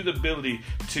giving you the ability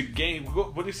to gain.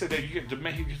 What he said that you're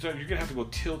gonna have to go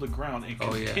till the ground and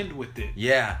contend with it.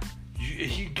 Yeah.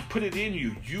 He put it in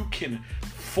you. You can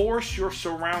force your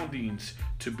surroundings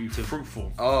to be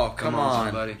fruitful. Oh, come on,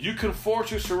 somebody. You can force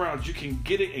your surroundings. You can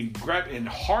get it and grab it and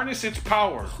harness its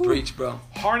power. Preach, bro.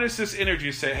 Harness this energy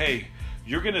and say, hey,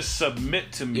 you're going to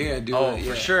submit to me. You're going to do it,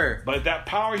 for sure. But that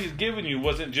power he's given you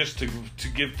wasn't just to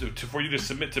give for you to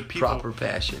submit to people. Proper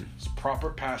passion. It's proper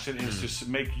passion, and it's to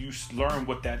make you learn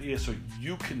what that is so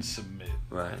you can submit.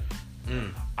 Right.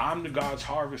 I'm the God's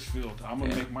harvest field. I'm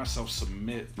going to make myself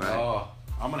submit. Right. Oh,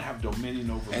 I'm going to have dominion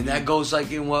over and that goes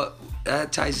like in what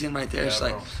that ties in right there. It's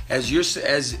like, as it's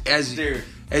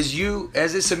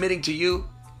submitting to you,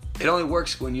 it only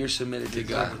works when you're submitted to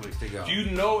God.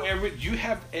 You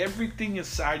have everything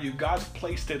inside you. God's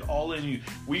placed it all in you.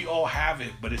 We all have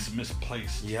it, but it's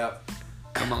misplaced. Yep.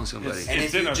 Come on, somebody. And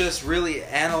if you just really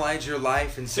analyze your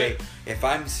life and say, if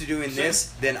I'm doing this,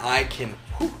 then I can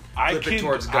flip it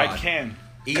towards God. I can.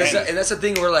 And that's the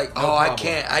thing. We're like, I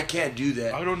can't do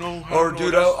that. I don't know. I want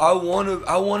to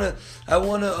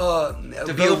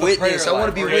be a witness. I want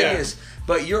to be a witness.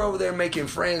 But you're over there making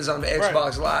friends on the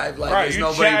Xbox Live, like there's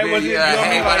nobody with you.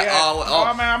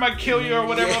 Oh man, I'm gonna kill you or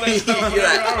whatever.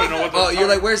 You're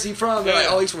like, where's he from? You're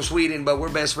like, he's from Sweden, but we're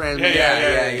best friends.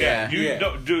 Yeah. You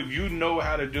know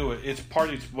how to do it. It's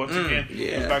once again.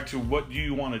 Goes back to what do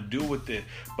you want to do with it.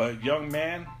 But young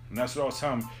man, and that's what I was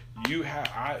telling him. You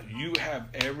have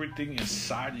everything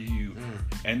inside of you,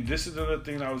 and this is another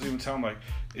thing I was even telling like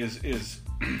is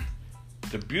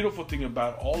the beautiful thing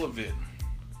about all of it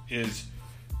is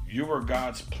you are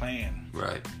God's plan,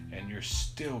 right? And you're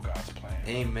still God's plan.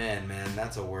 Amen, man.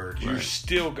 That's a word. You're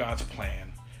still God's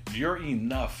plan. You're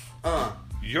enough.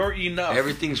 You're enough.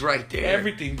 Everything's right there.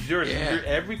 Everything.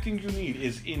 Everything you need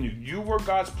is in you. You were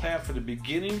God's plan from the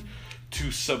beginning to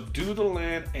subdue the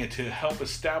land and to help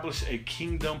establish a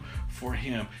kingdom for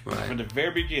Him. Right. From the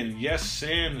very beginning, yes,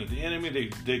 sin and the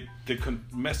enemy, they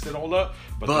messed it all up,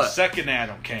 but the second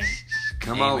Adam came.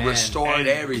 Come on, restored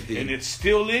everything. And it's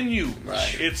still in you.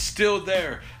 Right. It's still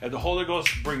there. And the Holy Ghost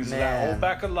brings that all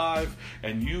back alive,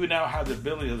 and you now have the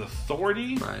ability, the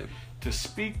authority to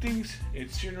speak things.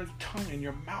 It's in your tongue, in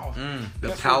your mouth.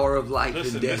 The power of life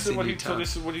and death. This is what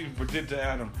he did to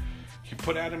Adam. He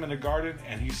put Adam in the garden,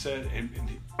 and he said, and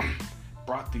he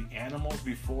brought the animals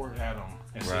before Adam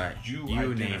and said, "You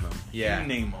name them. You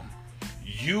name them.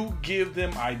 You give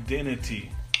them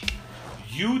identity.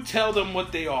 You tell them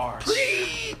what they are."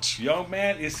 Preach, young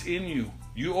man. It's in you.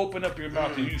 You open up your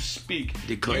mouth and you speak.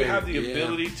 Declare, you have the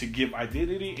ability to give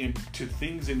identity to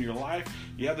things in your life.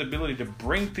 You have the ability to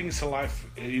bring things to life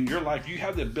in your life. You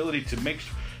have the ability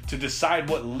to decide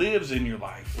what lives in your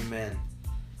life. Amen.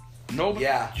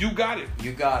 You got it.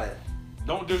 You got it.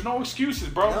 There's no excuses,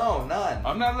 bro. No, none.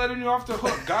 I'm not letting you off the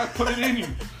hook. God put it in you. You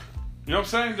know what I'm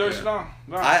saying? There's no.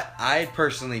 I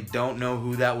personally don't know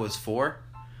who that was for.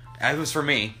 It was for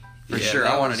me, for sure.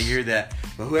 I wanted to hear that.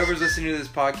 But whoever's listening to this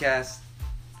podcast,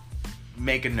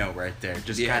 make a note right there.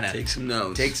 Just kind of take some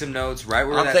notes. Take some notes right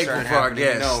where that started happening.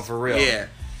 Our guests. No, for real. Yeah.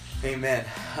 Amen.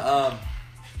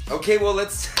 Okay, well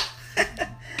let's.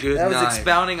 Good that night. Was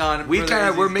expounding on.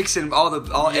 We're mixing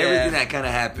everything that kind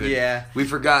of happened. Yeah. We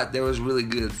forgot there was really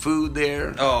good food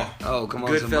there. Oh, come on,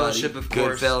 good somebody. Fellowship, of course.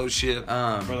 Good fellowship.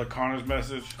 Brother Connor's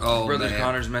message. Brother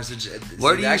Connor's message.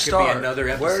 Where do you start? Another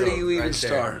episode. Where do you even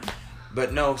start?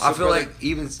 But no, I feel like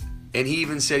he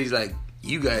even said he's like,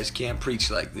 you guys can't preach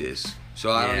like this.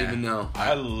 So I don't even know.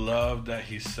 I love that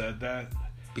he said that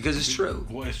because it's true.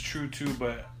 Well, it's true too,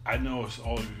 but I know it's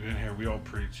all in here. We all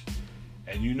preach.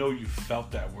 And you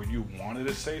felt that where you wanted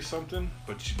to say something,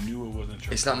 but you knew it wasn't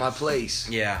your It's not my place.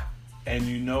 Yeah. And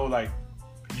you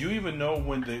even know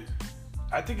when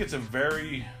I think it's a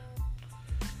very,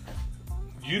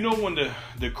 when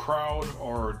the crowd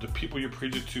or the people you're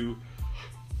preaching to,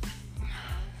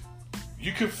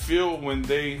 you can feel when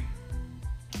they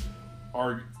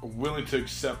are willing to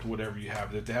accept whatever you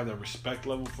have, that they have that respect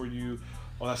level for you.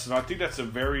 Well, I think that's a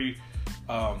very,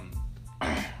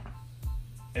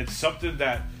 it's something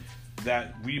that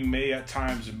we may at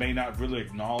times may not really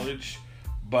acknowledge,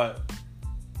 but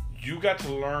you got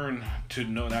to learn to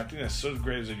know, and I think that's so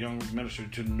great as a young minister,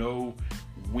 to know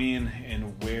when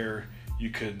and where you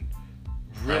could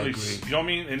really, you know what I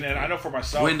mean? And I know for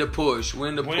myself, when to push,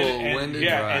 when to pull, when to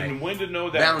drive. And when to know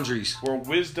that boundaries. Where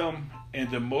wisdom and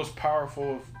the most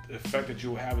powerful effect that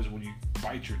you'll have is when you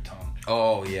bite your tongue.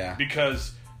 Oh yeah.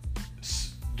 Because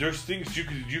there's things you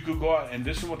could go out, and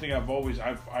this is one thing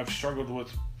I've struggled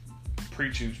with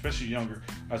preaching, especially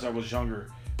as I was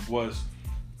younger, was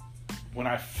when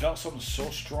I felt something so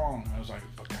strong, I was like,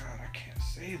 but God, I can't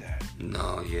say that.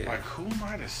 No, yeah. Like, who am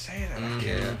I to say that?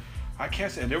 I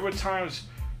can't say it. And there were times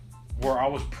where I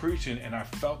was preaching and I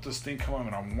felt this thing come up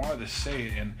and I wanted to say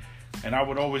it, and I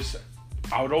would always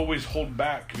hold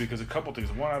back because a couple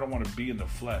things. One, I don't want to be in the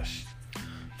flesh.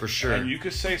 For sure. And you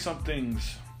could say some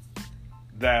things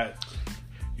that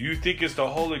you think it's the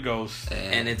Holy Ghost,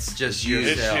 and it's just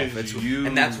yourself. It's you.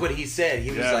 And that's what he said.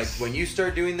 He was like, when you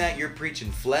start doing that, you're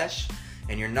preaching flesh,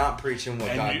 and you're not preaching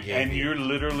what God gave you. And you're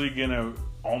literally gonna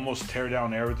almost tear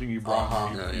down everything you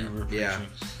brought. You were preaching. Yeah.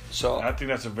 So I think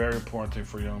that's a very important thing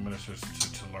for young ministers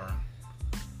to learn.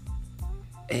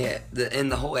 Yeah,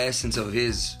 and the whole essence of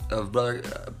brother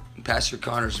Pastor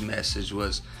Connor's message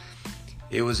was,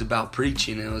 it was about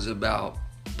preaching. It was about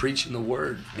preaching the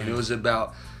word, and it was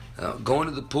about going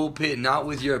to the pulpit not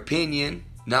with your opinion,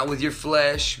 not with your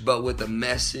flesh, but with a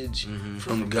message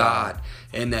from God,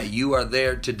 and that you are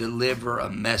there to deliver a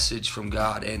message from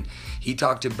God. And he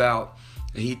talked about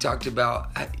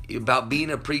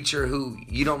being a preacher who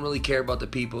you don't really care about the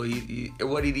people.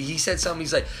 He said something.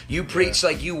 He's like, you preach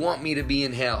like you want me to be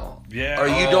in hell, or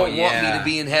you don't want me to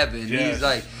be in heaven. Yes. He's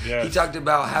like, he talked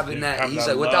about having that. He's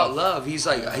like, without love, he's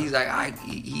like,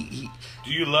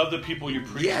 do you love the people you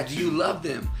preach? Yeah, do you love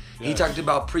them? Yes. He talked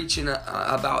about preaching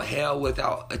about hell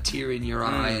without a tear in your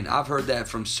eye, and I've heard that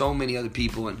from so many other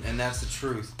people, and that's the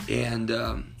truth. And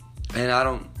I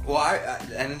don't. Well,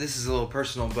 and this is a little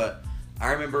personal, but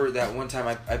I remember that one time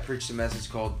I preached a message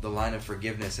called The Line of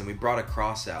Forgiveness, and we brought a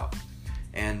cross out.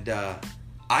 And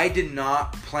I did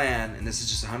not plan, and this is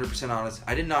just 100% honest,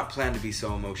 I did not plan to be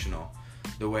so emotional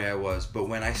the way I was. But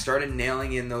when I started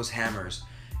nailing in those hammers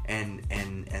and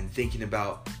thinking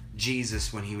about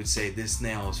Jesus when he would say, this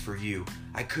nail is for you,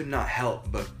 I could not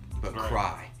help but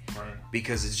cry. Right.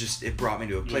 Because it brought me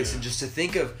to a place. And just to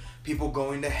think of people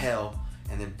going to hell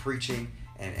and then preaching,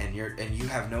 and you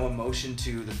have no emotion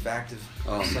to the fact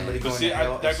of somebody going to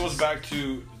hell. That goes back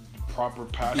to proper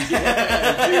passion.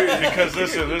 Because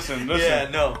listen. Yeah,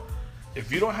 no. If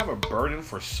you don't have a burden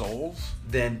for souls,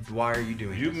 then why are you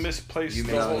doing this? You misplaced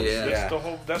the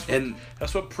whole.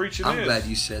 That's what preaching is. I'm glad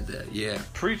you said that. Yeah,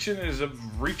 preaching is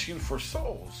reaching for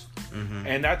souls,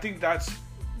 and I think that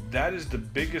is the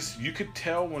biggest. You could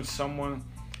tell when someone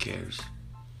cares.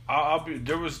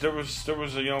 There was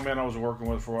a young man I was working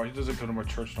with for a while. He doesn't come to my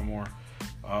church no more,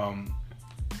 and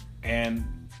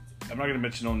I'm not gonna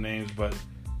mention no names, but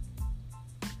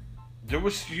there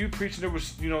was you preaching. There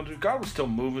was God was still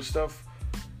moving stuff,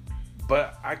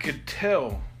 but I could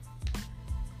tell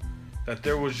that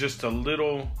there was just a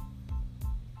little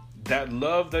that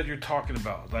love that you're talking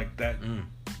about, like that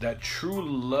true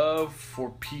love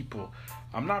for people.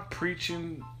 I'm not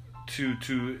preaching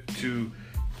to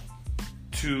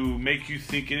make you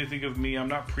think anything of me. I'm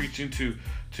not preaching to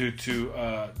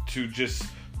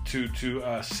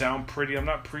sound pretty. I'm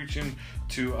not preaching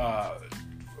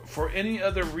for any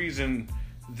other reason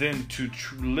than to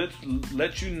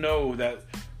let you know that,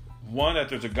 one, that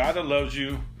there's a God that loves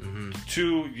you.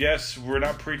 Two, yes, we're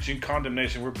not preaching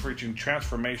condemnation. We're preaching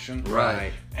transformation.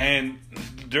 Right. And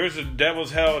there's a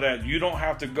devil's hell that you don't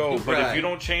have to go. But if you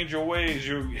don't change your ways,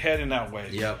 you're heading that way.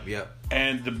 Yep.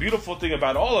 And the beautiful thing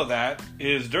about all of that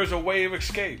is there's a way of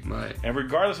escape. Right. And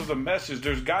regardless of the message,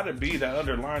 there's got to be that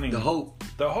underlining. The hope.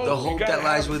 The hope that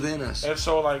lies within us. And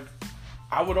so,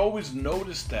 I would always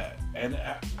notice that. And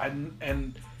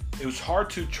it was hard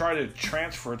to try to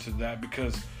transfer to that,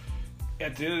 because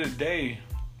at the end of the day,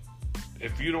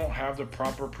 if you don't have the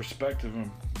proper perspective and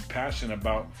passion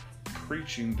about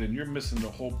preaching, then you're missing the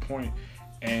whole point.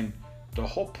 And the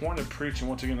whole point of preaching,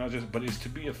 once again, but it's to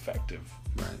be effective.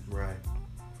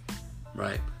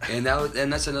 Right. And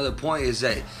that's another point, is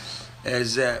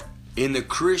that in the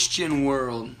Christian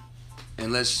world,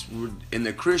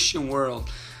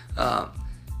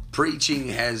 preaching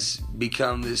has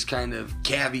become this kind of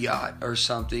caveat or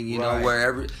something,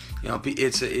 wherever,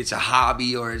 it's a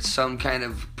hobby, or it's some kind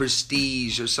of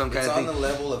prestige, or some kind of thing. It's on the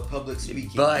level of public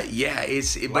speaking. But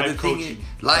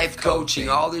life coaching,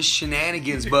 all this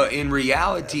shenanigans. But in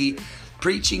reality,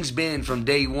 preaching's been from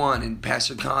day one. And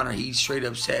Pastor Connor, he straight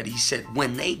up said,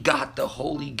 when they got the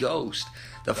Holy Ghost,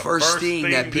 the first thing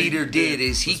that Peter did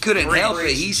is he couldn't help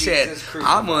it. He said,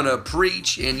 I'm going to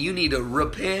preach, and you need to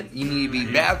repent, you need to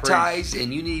be baptized,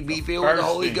 and you need to be filled with the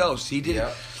Holy Ghost. He did.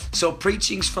 Yep. So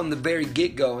preaching's from the very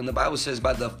get-go, and the Bible says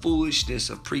by the foolishness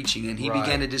of preaching, and he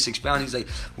began to just expound. He's like,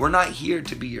 we're not here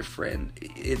to be your friend.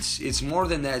 It's more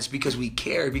than that. It's because we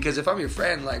care. Because if I'm your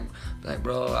friend, like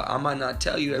bro, I might not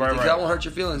tell you everything because I won't hurt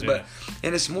your feelings. But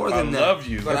and it's more than that. I love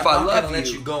you. But if I love you, let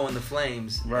you go in the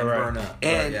flames and burn up.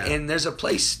 And there's a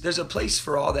place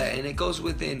for all that, and it goes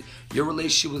within your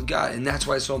relationship with God, and that's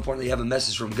why it's so important that you have a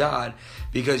message from God,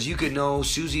 because you could know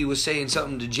Susie was saying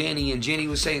something to Jenny, and Jenny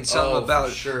was saying something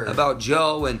about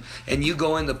Joe, and you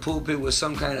go in the pulpit with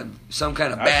some kind of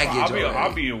baggage.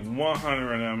 I'll be 100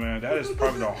 right now, man. That is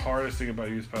probably the hardest thing about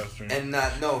youth pastoring. And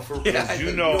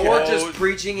or just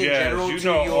preaching in general to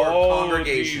your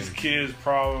congregation. These kids'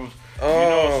 problems. You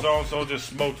know, so-and-so just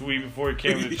smoked weed before he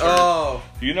came to church.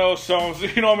 You know, so-and-so,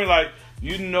 you know what I mean? Like,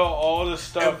 you know all this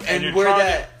stuff. And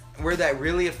where that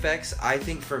really affects, I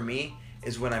think for me,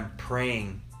 is when I'm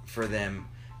praying for them.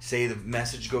 Say the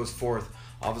message goes forth.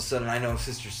 All of a sudden, I know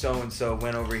Sister So-and-so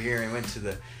went over here and went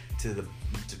to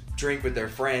drink with their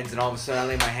friends, and all of a sudden I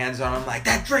lay my hands on them. I'm like,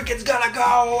 that drinking's gonna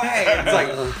go away. And it's like,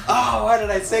 oh, why did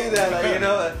I say that? Like, you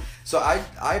know? So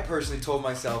I personally told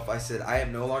myself, I said, I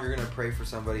am no longer going to pray for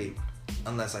somebody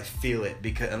unless I feel it,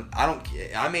 because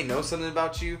I may know something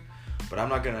about you, but I'm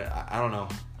not going to, I don't know.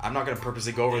 I'm not going to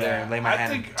purposely go over there and lay my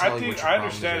hand and tell you what your I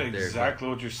understand exactly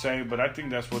what you're saying, but I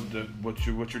think that's what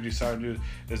you're deciding to do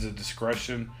is a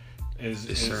discretion. Is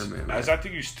discernment, right? As I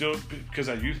think you still, because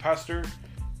as youth pastor,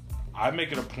 I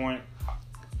make it a point.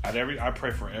 I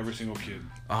pray for every single kid,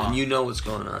 and you know what's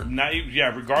going on.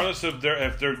 Regardless of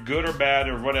if they're good or bad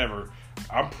or whatever,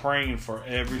 I'm praying for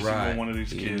every single one of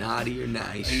these kids. Naughty or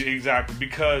nice, exactly,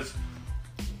 because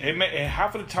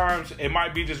half of the times it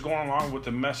might be just going along with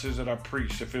the message that I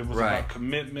preached. If it was about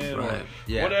commitment or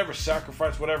whatever,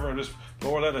 sacrifice, whatever, just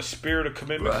Lord, let a spirit of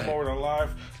commitment come over their life.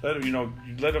 Let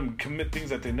them commit things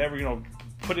that they never,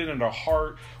 put it in their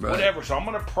heart, whatever. So I'm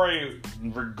going to pray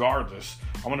regardless.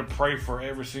 I'm going to pray for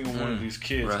every single one of these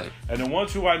kids. Right. And the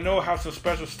ones who I know have some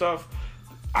special stuff,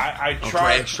 I try.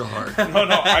 Pray extra hard. No,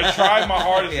 I try my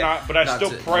hardest, but I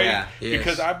still pray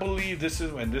because I believe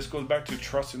and this goes back to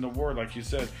trusting the word, like you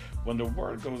said. When the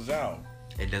word goes out,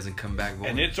 it doesn't come back void.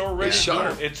 And it's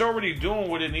already doing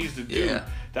what it needs to do. Yeah.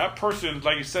 That person,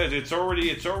 like you said, they're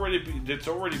already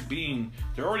being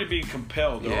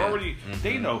compelled. They're already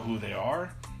they know who they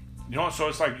are. So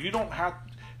it's like you don't have.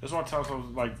 That's one time I was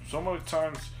like, so many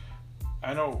times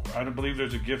I don't believe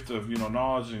there's a gift of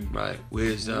knowledge and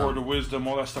wisdom, word of wisdom,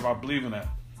 all that stuff. I believe in that.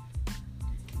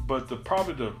 But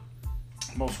probably the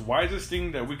most wisest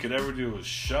thing that we could ever do is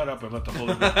shut up and let the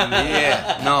Holy Ghost do it.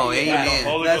 Amen. The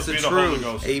Holy Ghost be the Holy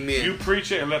Ghost. Amen. You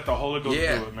preach it and let the Holy Ghost do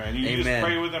it, man. You just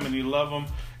pray with them and you love them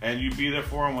and you be there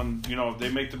for them when if they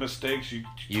make the mistakes. You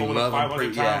told them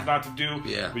 500 times not to do,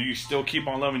 but you still keep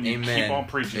on loving. You keep on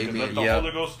preaching. Let the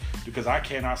Holy Ghost, because I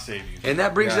cannot save you. And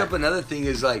that brings up another thing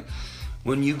is like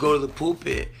when you go to the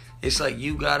pulpit. It's like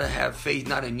you gotta have faith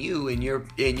not in you and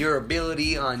your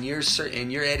ability on your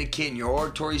etiquette and your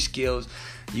oratory skills.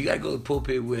 You gotta go to the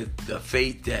pulpit with the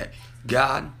faith that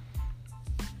God,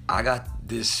 I got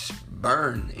this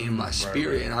burn in my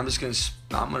spirit, and I'm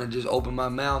gonna just open my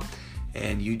mouth,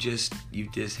 and you just do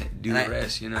the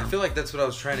rest. I feel like that's what I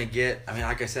was trying to get. I mean,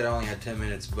 like I said, I only had 10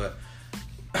 minutes, but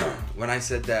when I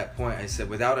said that point, I said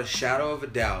without a shadow of a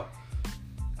doubt,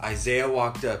 Isaiah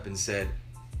walked up and said,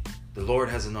 the Lord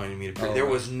has anointed me to pray. There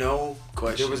was no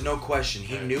question.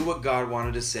 He knew what God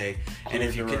wanted to say. And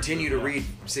if you continue to read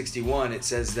 61, it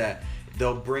says that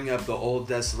they'll bring up the old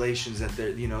desolations, that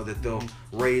they'll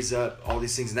raise up all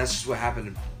these things. And that's just what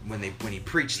happened when he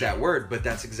preached that word. But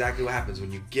that's exactly what happens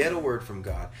when you get a word from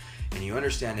God and you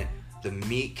understand it. The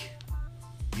meek,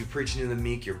 you preaching to the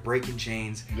meek, you're breaking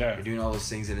chains, you're doing all those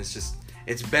things, and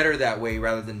it's better that way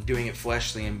rather than doing it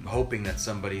fleshly and hoping that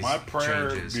somebody's my prayer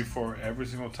changes. Before every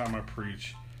single time I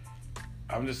preach,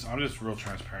 I'm just real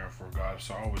transparent for God.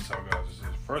 So I always tell God,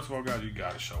 first of all, God, you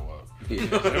gotta show up.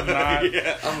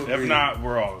 If not,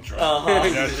 we're all in trouble.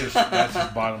 That's just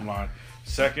bottom line.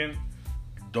 Second,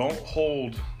 don't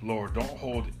hold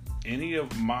any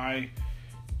of my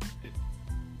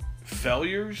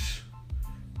failures,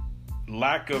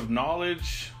 lack of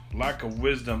knowledge, lack of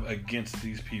wisdom against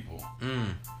these people.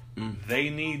 They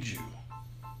need you,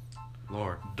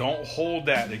 Lord. Don't hold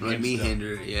that against them. Let me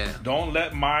hinder it. Don't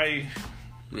let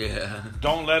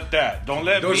Don't let that. Don't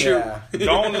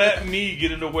let me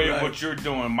get in the way of what you're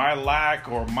doing. My lack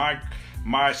or my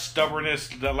my stubbornness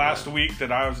the last week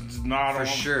that I was not For on.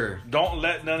 sure. Don't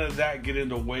let none of that get in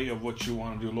the way of what you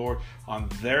want to do, Lord. On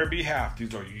their behalf,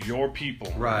 these are your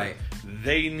people. Right.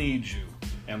 They need you.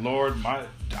 And Lord,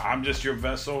 I'm just your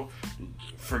vessel.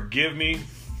 Forgive me.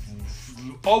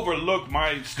 Overlook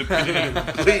my stupidity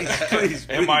please,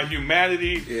 and my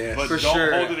humanity, yes, but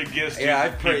don't hold it against these I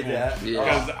prayed people. that.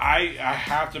 Because I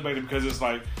have to make it, because it's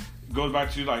like, goes back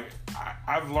to like,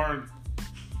 I've learned,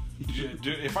 dude,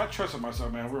 if I trusted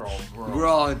myself, man, we're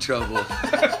all in trouble.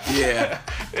 Yeah.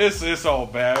 It's all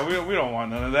bad. We don't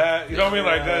want none of that. You know what I mean?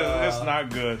 Like, that, it's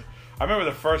not good. I remember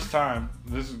the first time,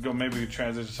 this is going maybe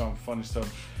transition to some funny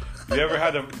stuff. You ever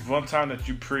had the one time that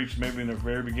you preached, maybe in the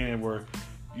very beginning, where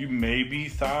you maybe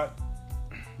thought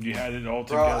you had it all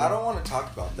together? Bro, I don't want to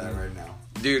talk about that right now.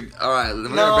 Dude, all right, let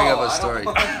me bring up a story.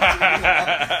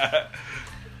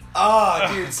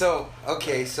 Dude,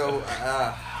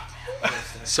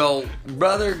 so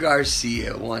Brother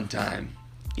Garcia, one time,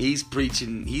 he's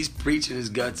preaching his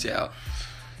guts out.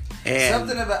 And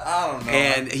something about, I don't know.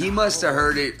 And he must have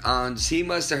heard it he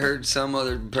must have heard some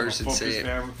other person say it.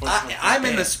 I'm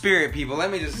in the spirit, people.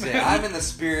 Let me just say, I'm in the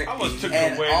spirit. I almost took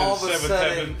and away all to of the a seventh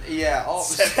sudden, heaven. yeah, all of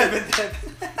a sudden,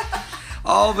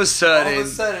 All of a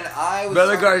sudden, I was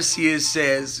Brother Garcia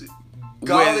says,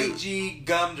 Golly G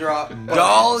gumdrop.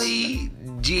 Golly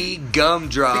G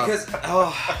gumdrop. Because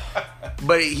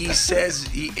but he says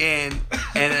and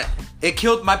it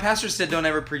killed. My pastor said, "Don't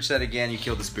ever preach that again. You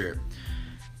killed the spirit."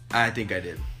 I think I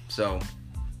did. So,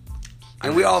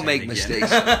 and we all make mistakes.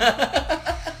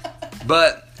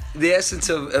 But the essence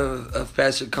of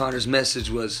Pastor Connor's message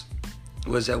was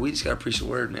that we just gotta preach the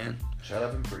word, man. Shut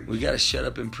up and preach. We gotta shut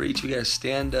up and preach. We gotta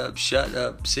stand up, shut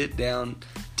up, sit down,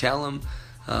 tell them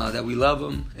that we love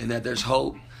them and that there's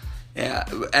hope.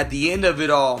 At the end of it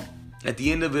all,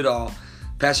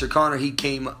 Pastor Connor, he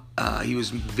came. He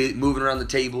was moving around the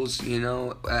tables,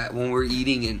 when we were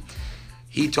eating, and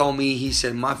he told me, he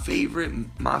said, my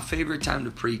favorite time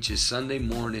to preach is Sunday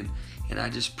morning, and I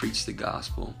just preach the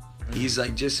gospel. Mm-hmm. He's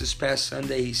like, just this past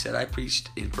Sunday, he said, I preached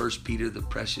in 1 Peter, the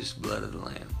precious blood of the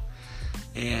Lamb.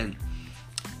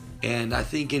 And I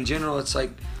think in general, it's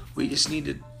like, we just need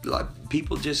to, like,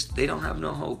 people just, they don't have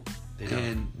no hope.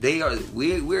 And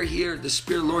we're here, the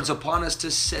Spirit of the Lord's upon us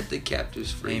to set the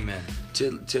captives free. Amen.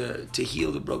 To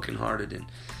heal the brokenhearted.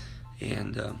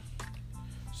 And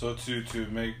so to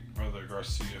make Brother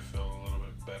Garcia feel a little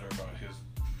bit better about his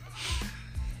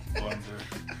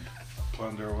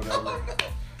plunder or whatever,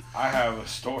 I have a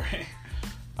story.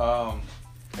 And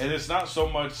it's not so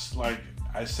much like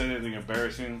I said anything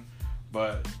embarrassing,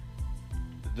 but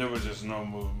there was just no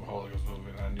Holy Ghost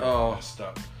movement. I knew I messed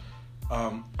up.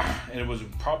 And it was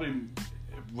probably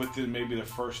within maybe the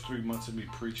first 3 months of me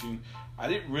preaching. I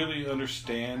didn't really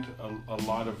understand a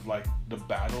lot of like the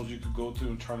battles you could go through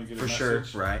and trying to get a message. For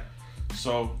sure, right.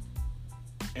 So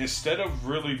instead of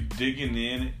really digging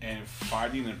in and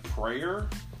fighting in prayer,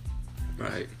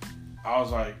 right, I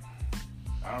was like,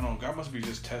 I don't know, God must be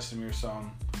just testing me or something.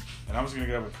 And I was going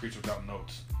to get up and preach without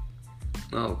notes.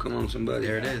 Oh, come on, somebody.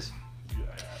 There it is.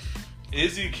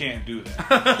 Izzy can't do that.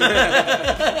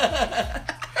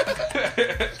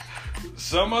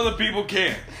 Some other people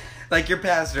can. Like your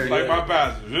pastor. Like my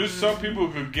pastor. There's some people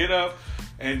who could get up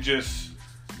and just,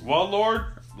 well, Lord,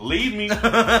 lead me.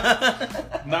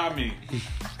 Not me.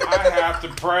 I have to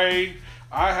pray.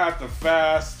 I have to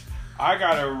fast. I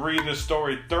got to read the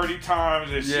story 30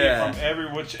 times and see it from every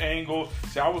which angle.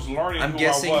 See, I was learning I'm who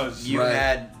guessing I was. You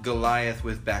had Goliath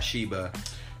with Bathsheba.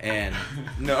 And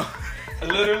no.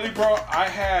 Literally, bro,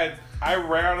 I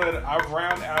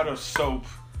ran out of soap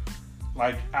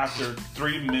like after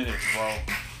 3 minutes, bro.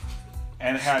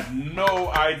 And had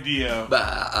no idea where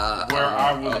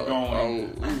I was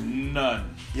going.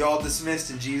 None. Y'all dismissed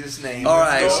in Jesus' name. All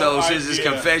right, so this is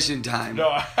confession time. No,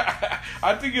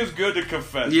 I think it's good to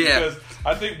confess. Yeah. Because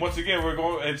I think, once again, we're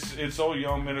going, it's all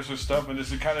young minister stuff, and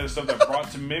this is kind of the stuff that brought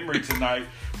to memory tonight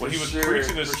when he was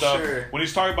preaching this stuff. Sure. When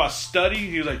he's talking about study,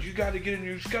 he was like, you got to get in,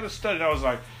 you just got to study. And I was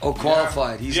like,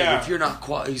 qualified. He's like, if you're not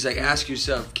qualified, he's like, ask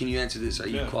yourself, can you answer this? Are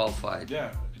you qualified?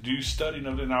 Yeah. Do you study?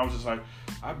 And I was just like,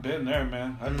 I've been there,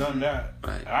 man. I've done that.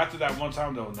 Right. After that one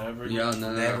time, though, never.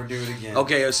 Never do it again.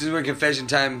 Okay, since we're in confession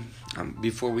time,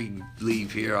 before we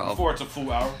leave here, before it's a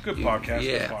full hour, good podcast.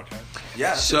 Yeah. Good podcast.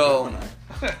 Yeah.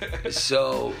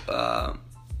 So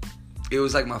it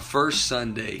was like my first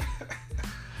Sunday,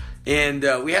 and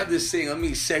we have this thing. Let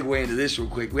me segue into this real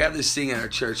quick. We have this thing in our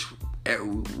church.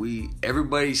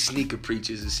 Everybody sneaker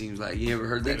preaches. It seems like, you ever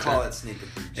heard that? We call it sneaker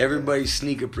preaching. Everybody's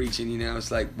sneaker preaching.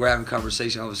 It's like we're having a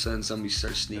conversation. All of a sudden, somebody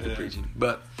starts sneaker preaching.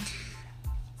 But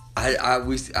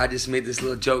I just made this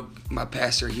little joke. My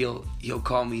pastor, he'll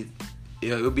call me.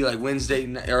 It'll be like Wednesday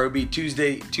or it'll be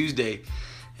Tuesday,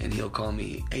 and he'll call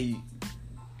me. Hey,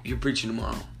 you're preaching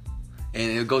tomorrow,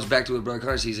 and it goes back to what Brother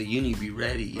Carter says. He's like, you need to be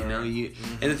ready, you know. And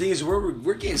the thing is,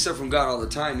 we're getting stuff from God all the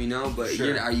time, you know. But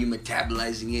are you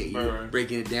metabolizing it? You're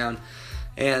breaking it down.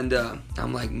 And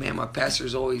I'm like, man, my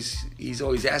pastor's he's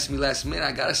always asking me last minute.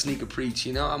 I gotta sneak a preach,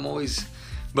 you know.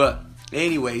 But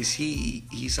anyways,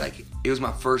 he's like, it was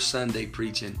my first Sunday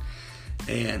preaching,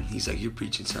 and he's like, you're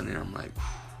preaching Sunday. And I'm like,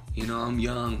 you know, I'm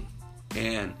young,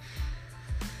 and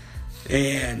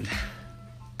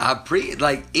I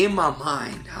like in my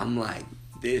mind, I'm like,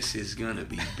 this is gonna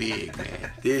be big,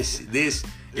 man. This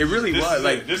it really was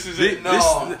like this is it.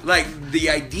 No, like the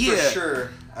idea. For sure,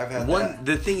 I've had that.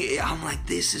 The thing, I'm like,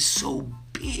 this is so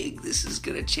big. This is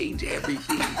gonna change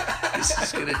everything. This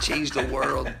is gonna change the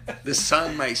world. The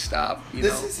sun might stop.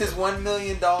 This is his $1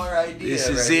 million idea. This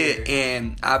is it. Here.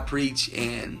 And I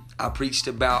preached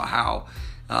about how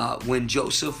when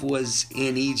Joseph was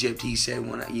in Egypt, he said,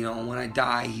 when I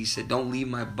die, he said, don't leave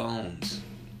my bones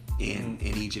in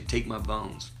Egypt. Take my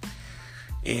bones.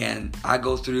 And I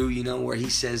go through, you know, where he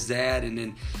says that, and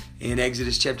then in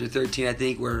Exodus chapter 13, I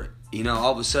think, where, you know,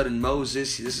 all of a sudden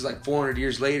Moses, this is like 400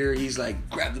 years later, he's like,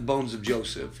 grab the bones of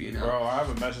Joseph, you know. Bro, I have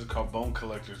a message called Bone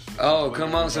Collectors. Oh,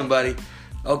 come on, somebody.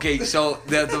 Okay, so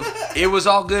it was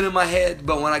all good in my head,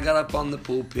 but when I got up on the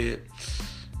pulpit,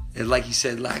 and like he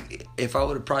said, like, if I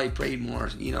would have probably prayed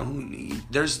more, you know,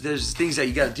 there's things that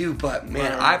you got to do, but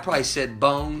man, I probably said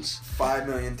bones 5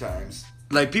 million times.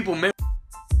 Like, people remember.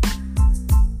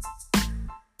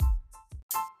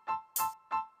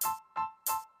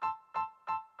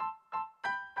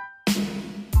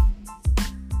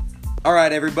 All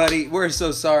right, everybody, we're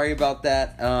so sorry about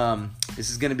that. This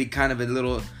is going to be kind of a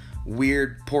little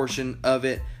weird portion of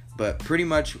it, but pretty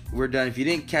much we're done. If you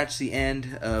didn't catch the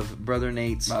end of Brother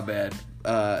Nate's My bad.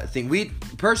 Thing, we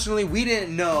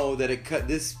didn't know that it cut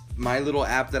this. My little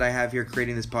app that I have here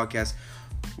creating this podcast,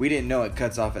 we didn't know it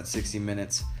cuts off at 60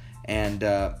 minutes, and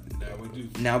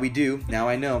now we do. Now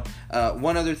I know.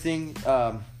 One other thing,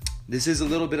 this is a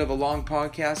little bit of a long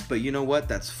podcast, but you know what?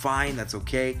 That's fine. That's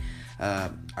okay.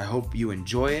 I hope you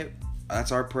enjoy it.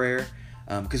 That's our prayer,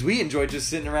 because we enjoyed just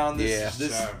sitting around this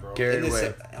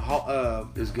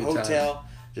hotel,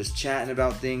 just chatting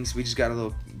about things. We just got a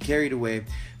little carried away.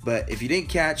 But if you didn't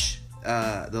catch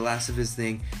the last of his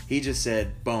thing, he just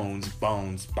said bones,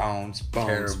 bones, bones, bones,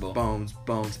 Terrible. bones,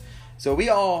 bones. So we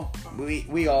all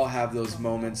have those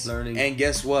moments. Learning. And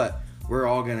guess what? We're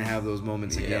all gonna have those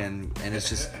moments again, and it's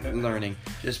just learning.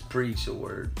 Just preach the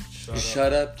word.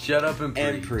 Shut up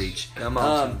and preach. Come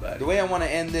on, somebody. The way I want to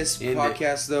end this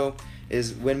podcast, though,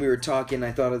 is when we were talking,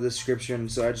 I thought of this scripture, and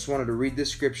so I just wanted to read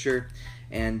this scripture,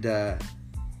 and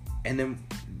then,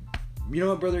 you know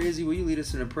what, Brother Izzy, will you lead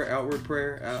us in a outward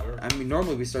prayer? Sure. I mean,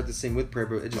 normally we start this thing with prayer,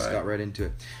 but it just got right into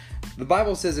it. The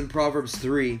Bible says in Proverbs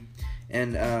 3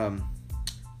 and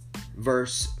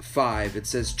verse 5, it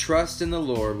says, "Trust in the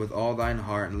Lord with all thine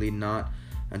heart, and lean not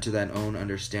unto thine own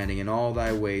understanding. In all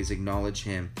thy ways acknowledge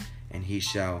him, and he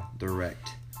shall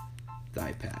direct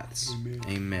thy paths."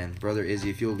 Amen. Brother Izzy,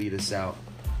 if you'll lead us out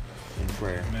in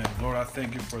prayer. Amen. Lord, I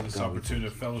thank you for this opportunity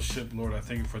of fellowship. Lord, I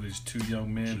thank you for these two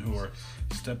young men who are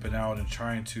stepping out and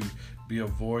trying to be a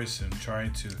voice and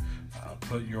trying to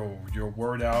put your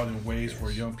word out in ways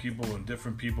where young people and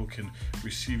different people can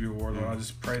receive your word. Lord, I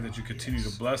just pray that you continue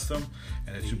to bless them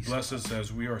and that you bless us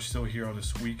as we are still here on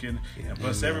this weekend. And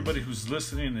bless everybody who's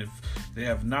listening. If they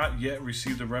have not yet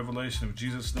received the revelation of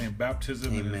Jesus' name,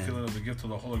 baptism, and the feeling of the gift of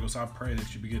the Holy Ghost, I pray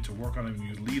that you begin to work on them and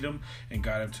you lead them and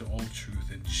guide them to all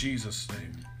truth. In Jesus'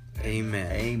 name.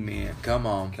 Amen. Come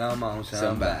on. Come on,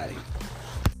 somebody.